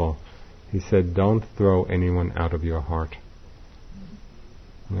simple. He said, don't throw anyone out of your heart.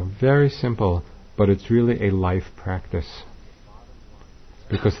 Very simple, but it's really a life practice.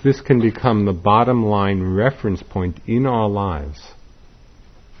 Because this can become the bottom line reference point in our lives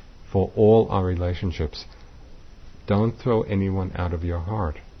for all our relationships. Don't throw anyone out of your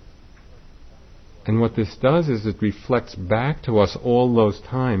heart. And what this does is it reflects back to us all those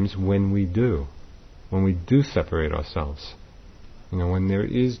times when we do separate ourselves. When there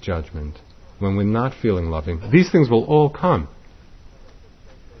is judgment, when we're not feeling loving. These things will all come.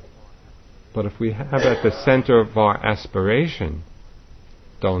 But if we have at the center of our aspiration,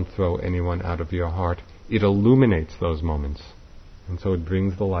 don't throw anyone out of your heart, it illuminates those moments. And so it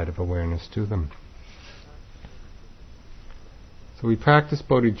brings the light of awareness to them. So we practice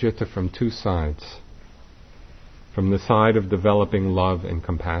bodhicitta from two sides. From the side of developing love and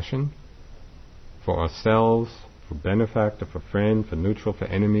compassion for ourselves, for benefactor, for friend, for neutral, for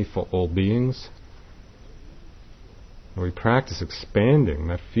enemy, for all beings. And we practice expanding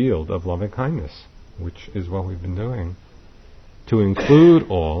that field of loving kindness, which is what we've been doing, to include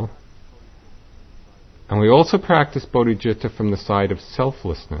all. And we also practice bodhicitta from the side of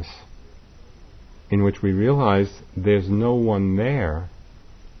selflessness, in which we realize there's no one there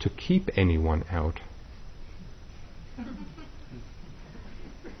to keep anyone out.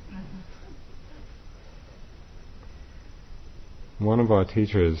 One of our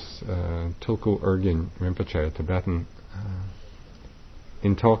teachers, Tulku Urgyen Rinpoche, a Tibetan,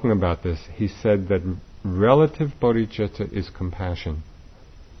 in talking about this, he said that relative bodhicitta is compassion.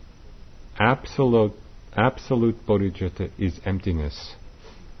 Absolute bodhicitta is emptiness.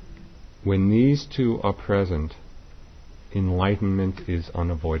 When these two are present, enlightenment is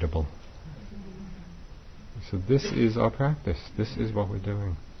unavoidable. So this is our practice. This is what we're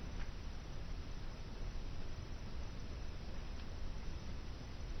doing.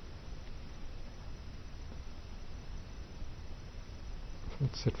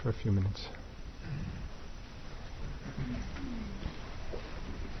 Let's sit for a few minutes.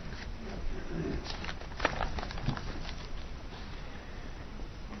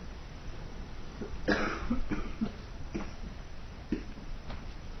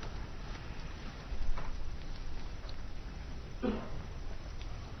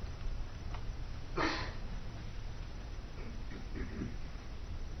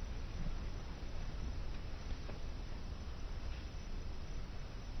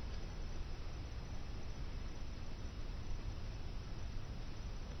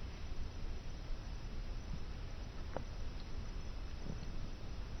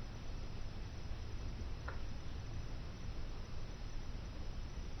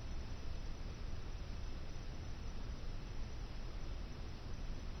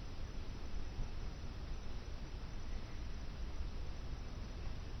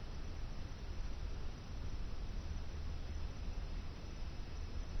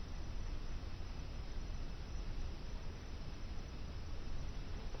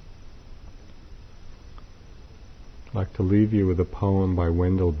 I'd like to leave you with a poem by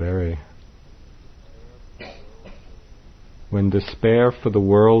Wendell Berry. When despair for the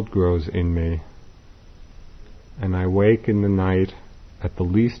world grows in me, and I wake in the night at the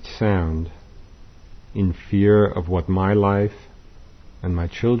least sound, in fear of what my life and my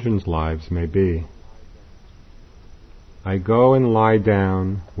children's lives may be, I go and lie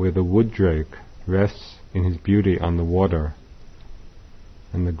down where the wood drake rests in his beauty on the water,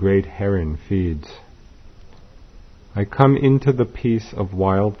 and the great heron feeds. I come into the peace of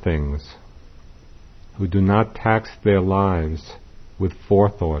wild things, who do not tax their lives with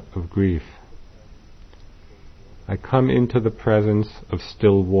forethought of grief. I come into the presence of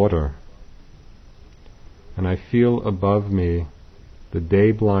still water, and I feel above me the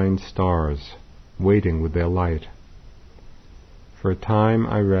day-blind stars waiting with their light. For a time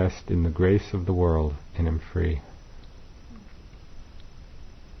I rest in the grace of the world and am free.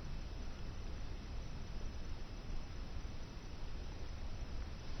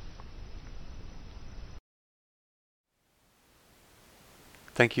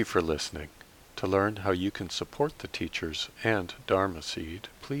 Thank you for listening. To learn how you can support the teachers and Dharma Seed,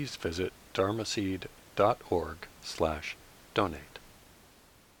 please visit dharmaseed.org/donate.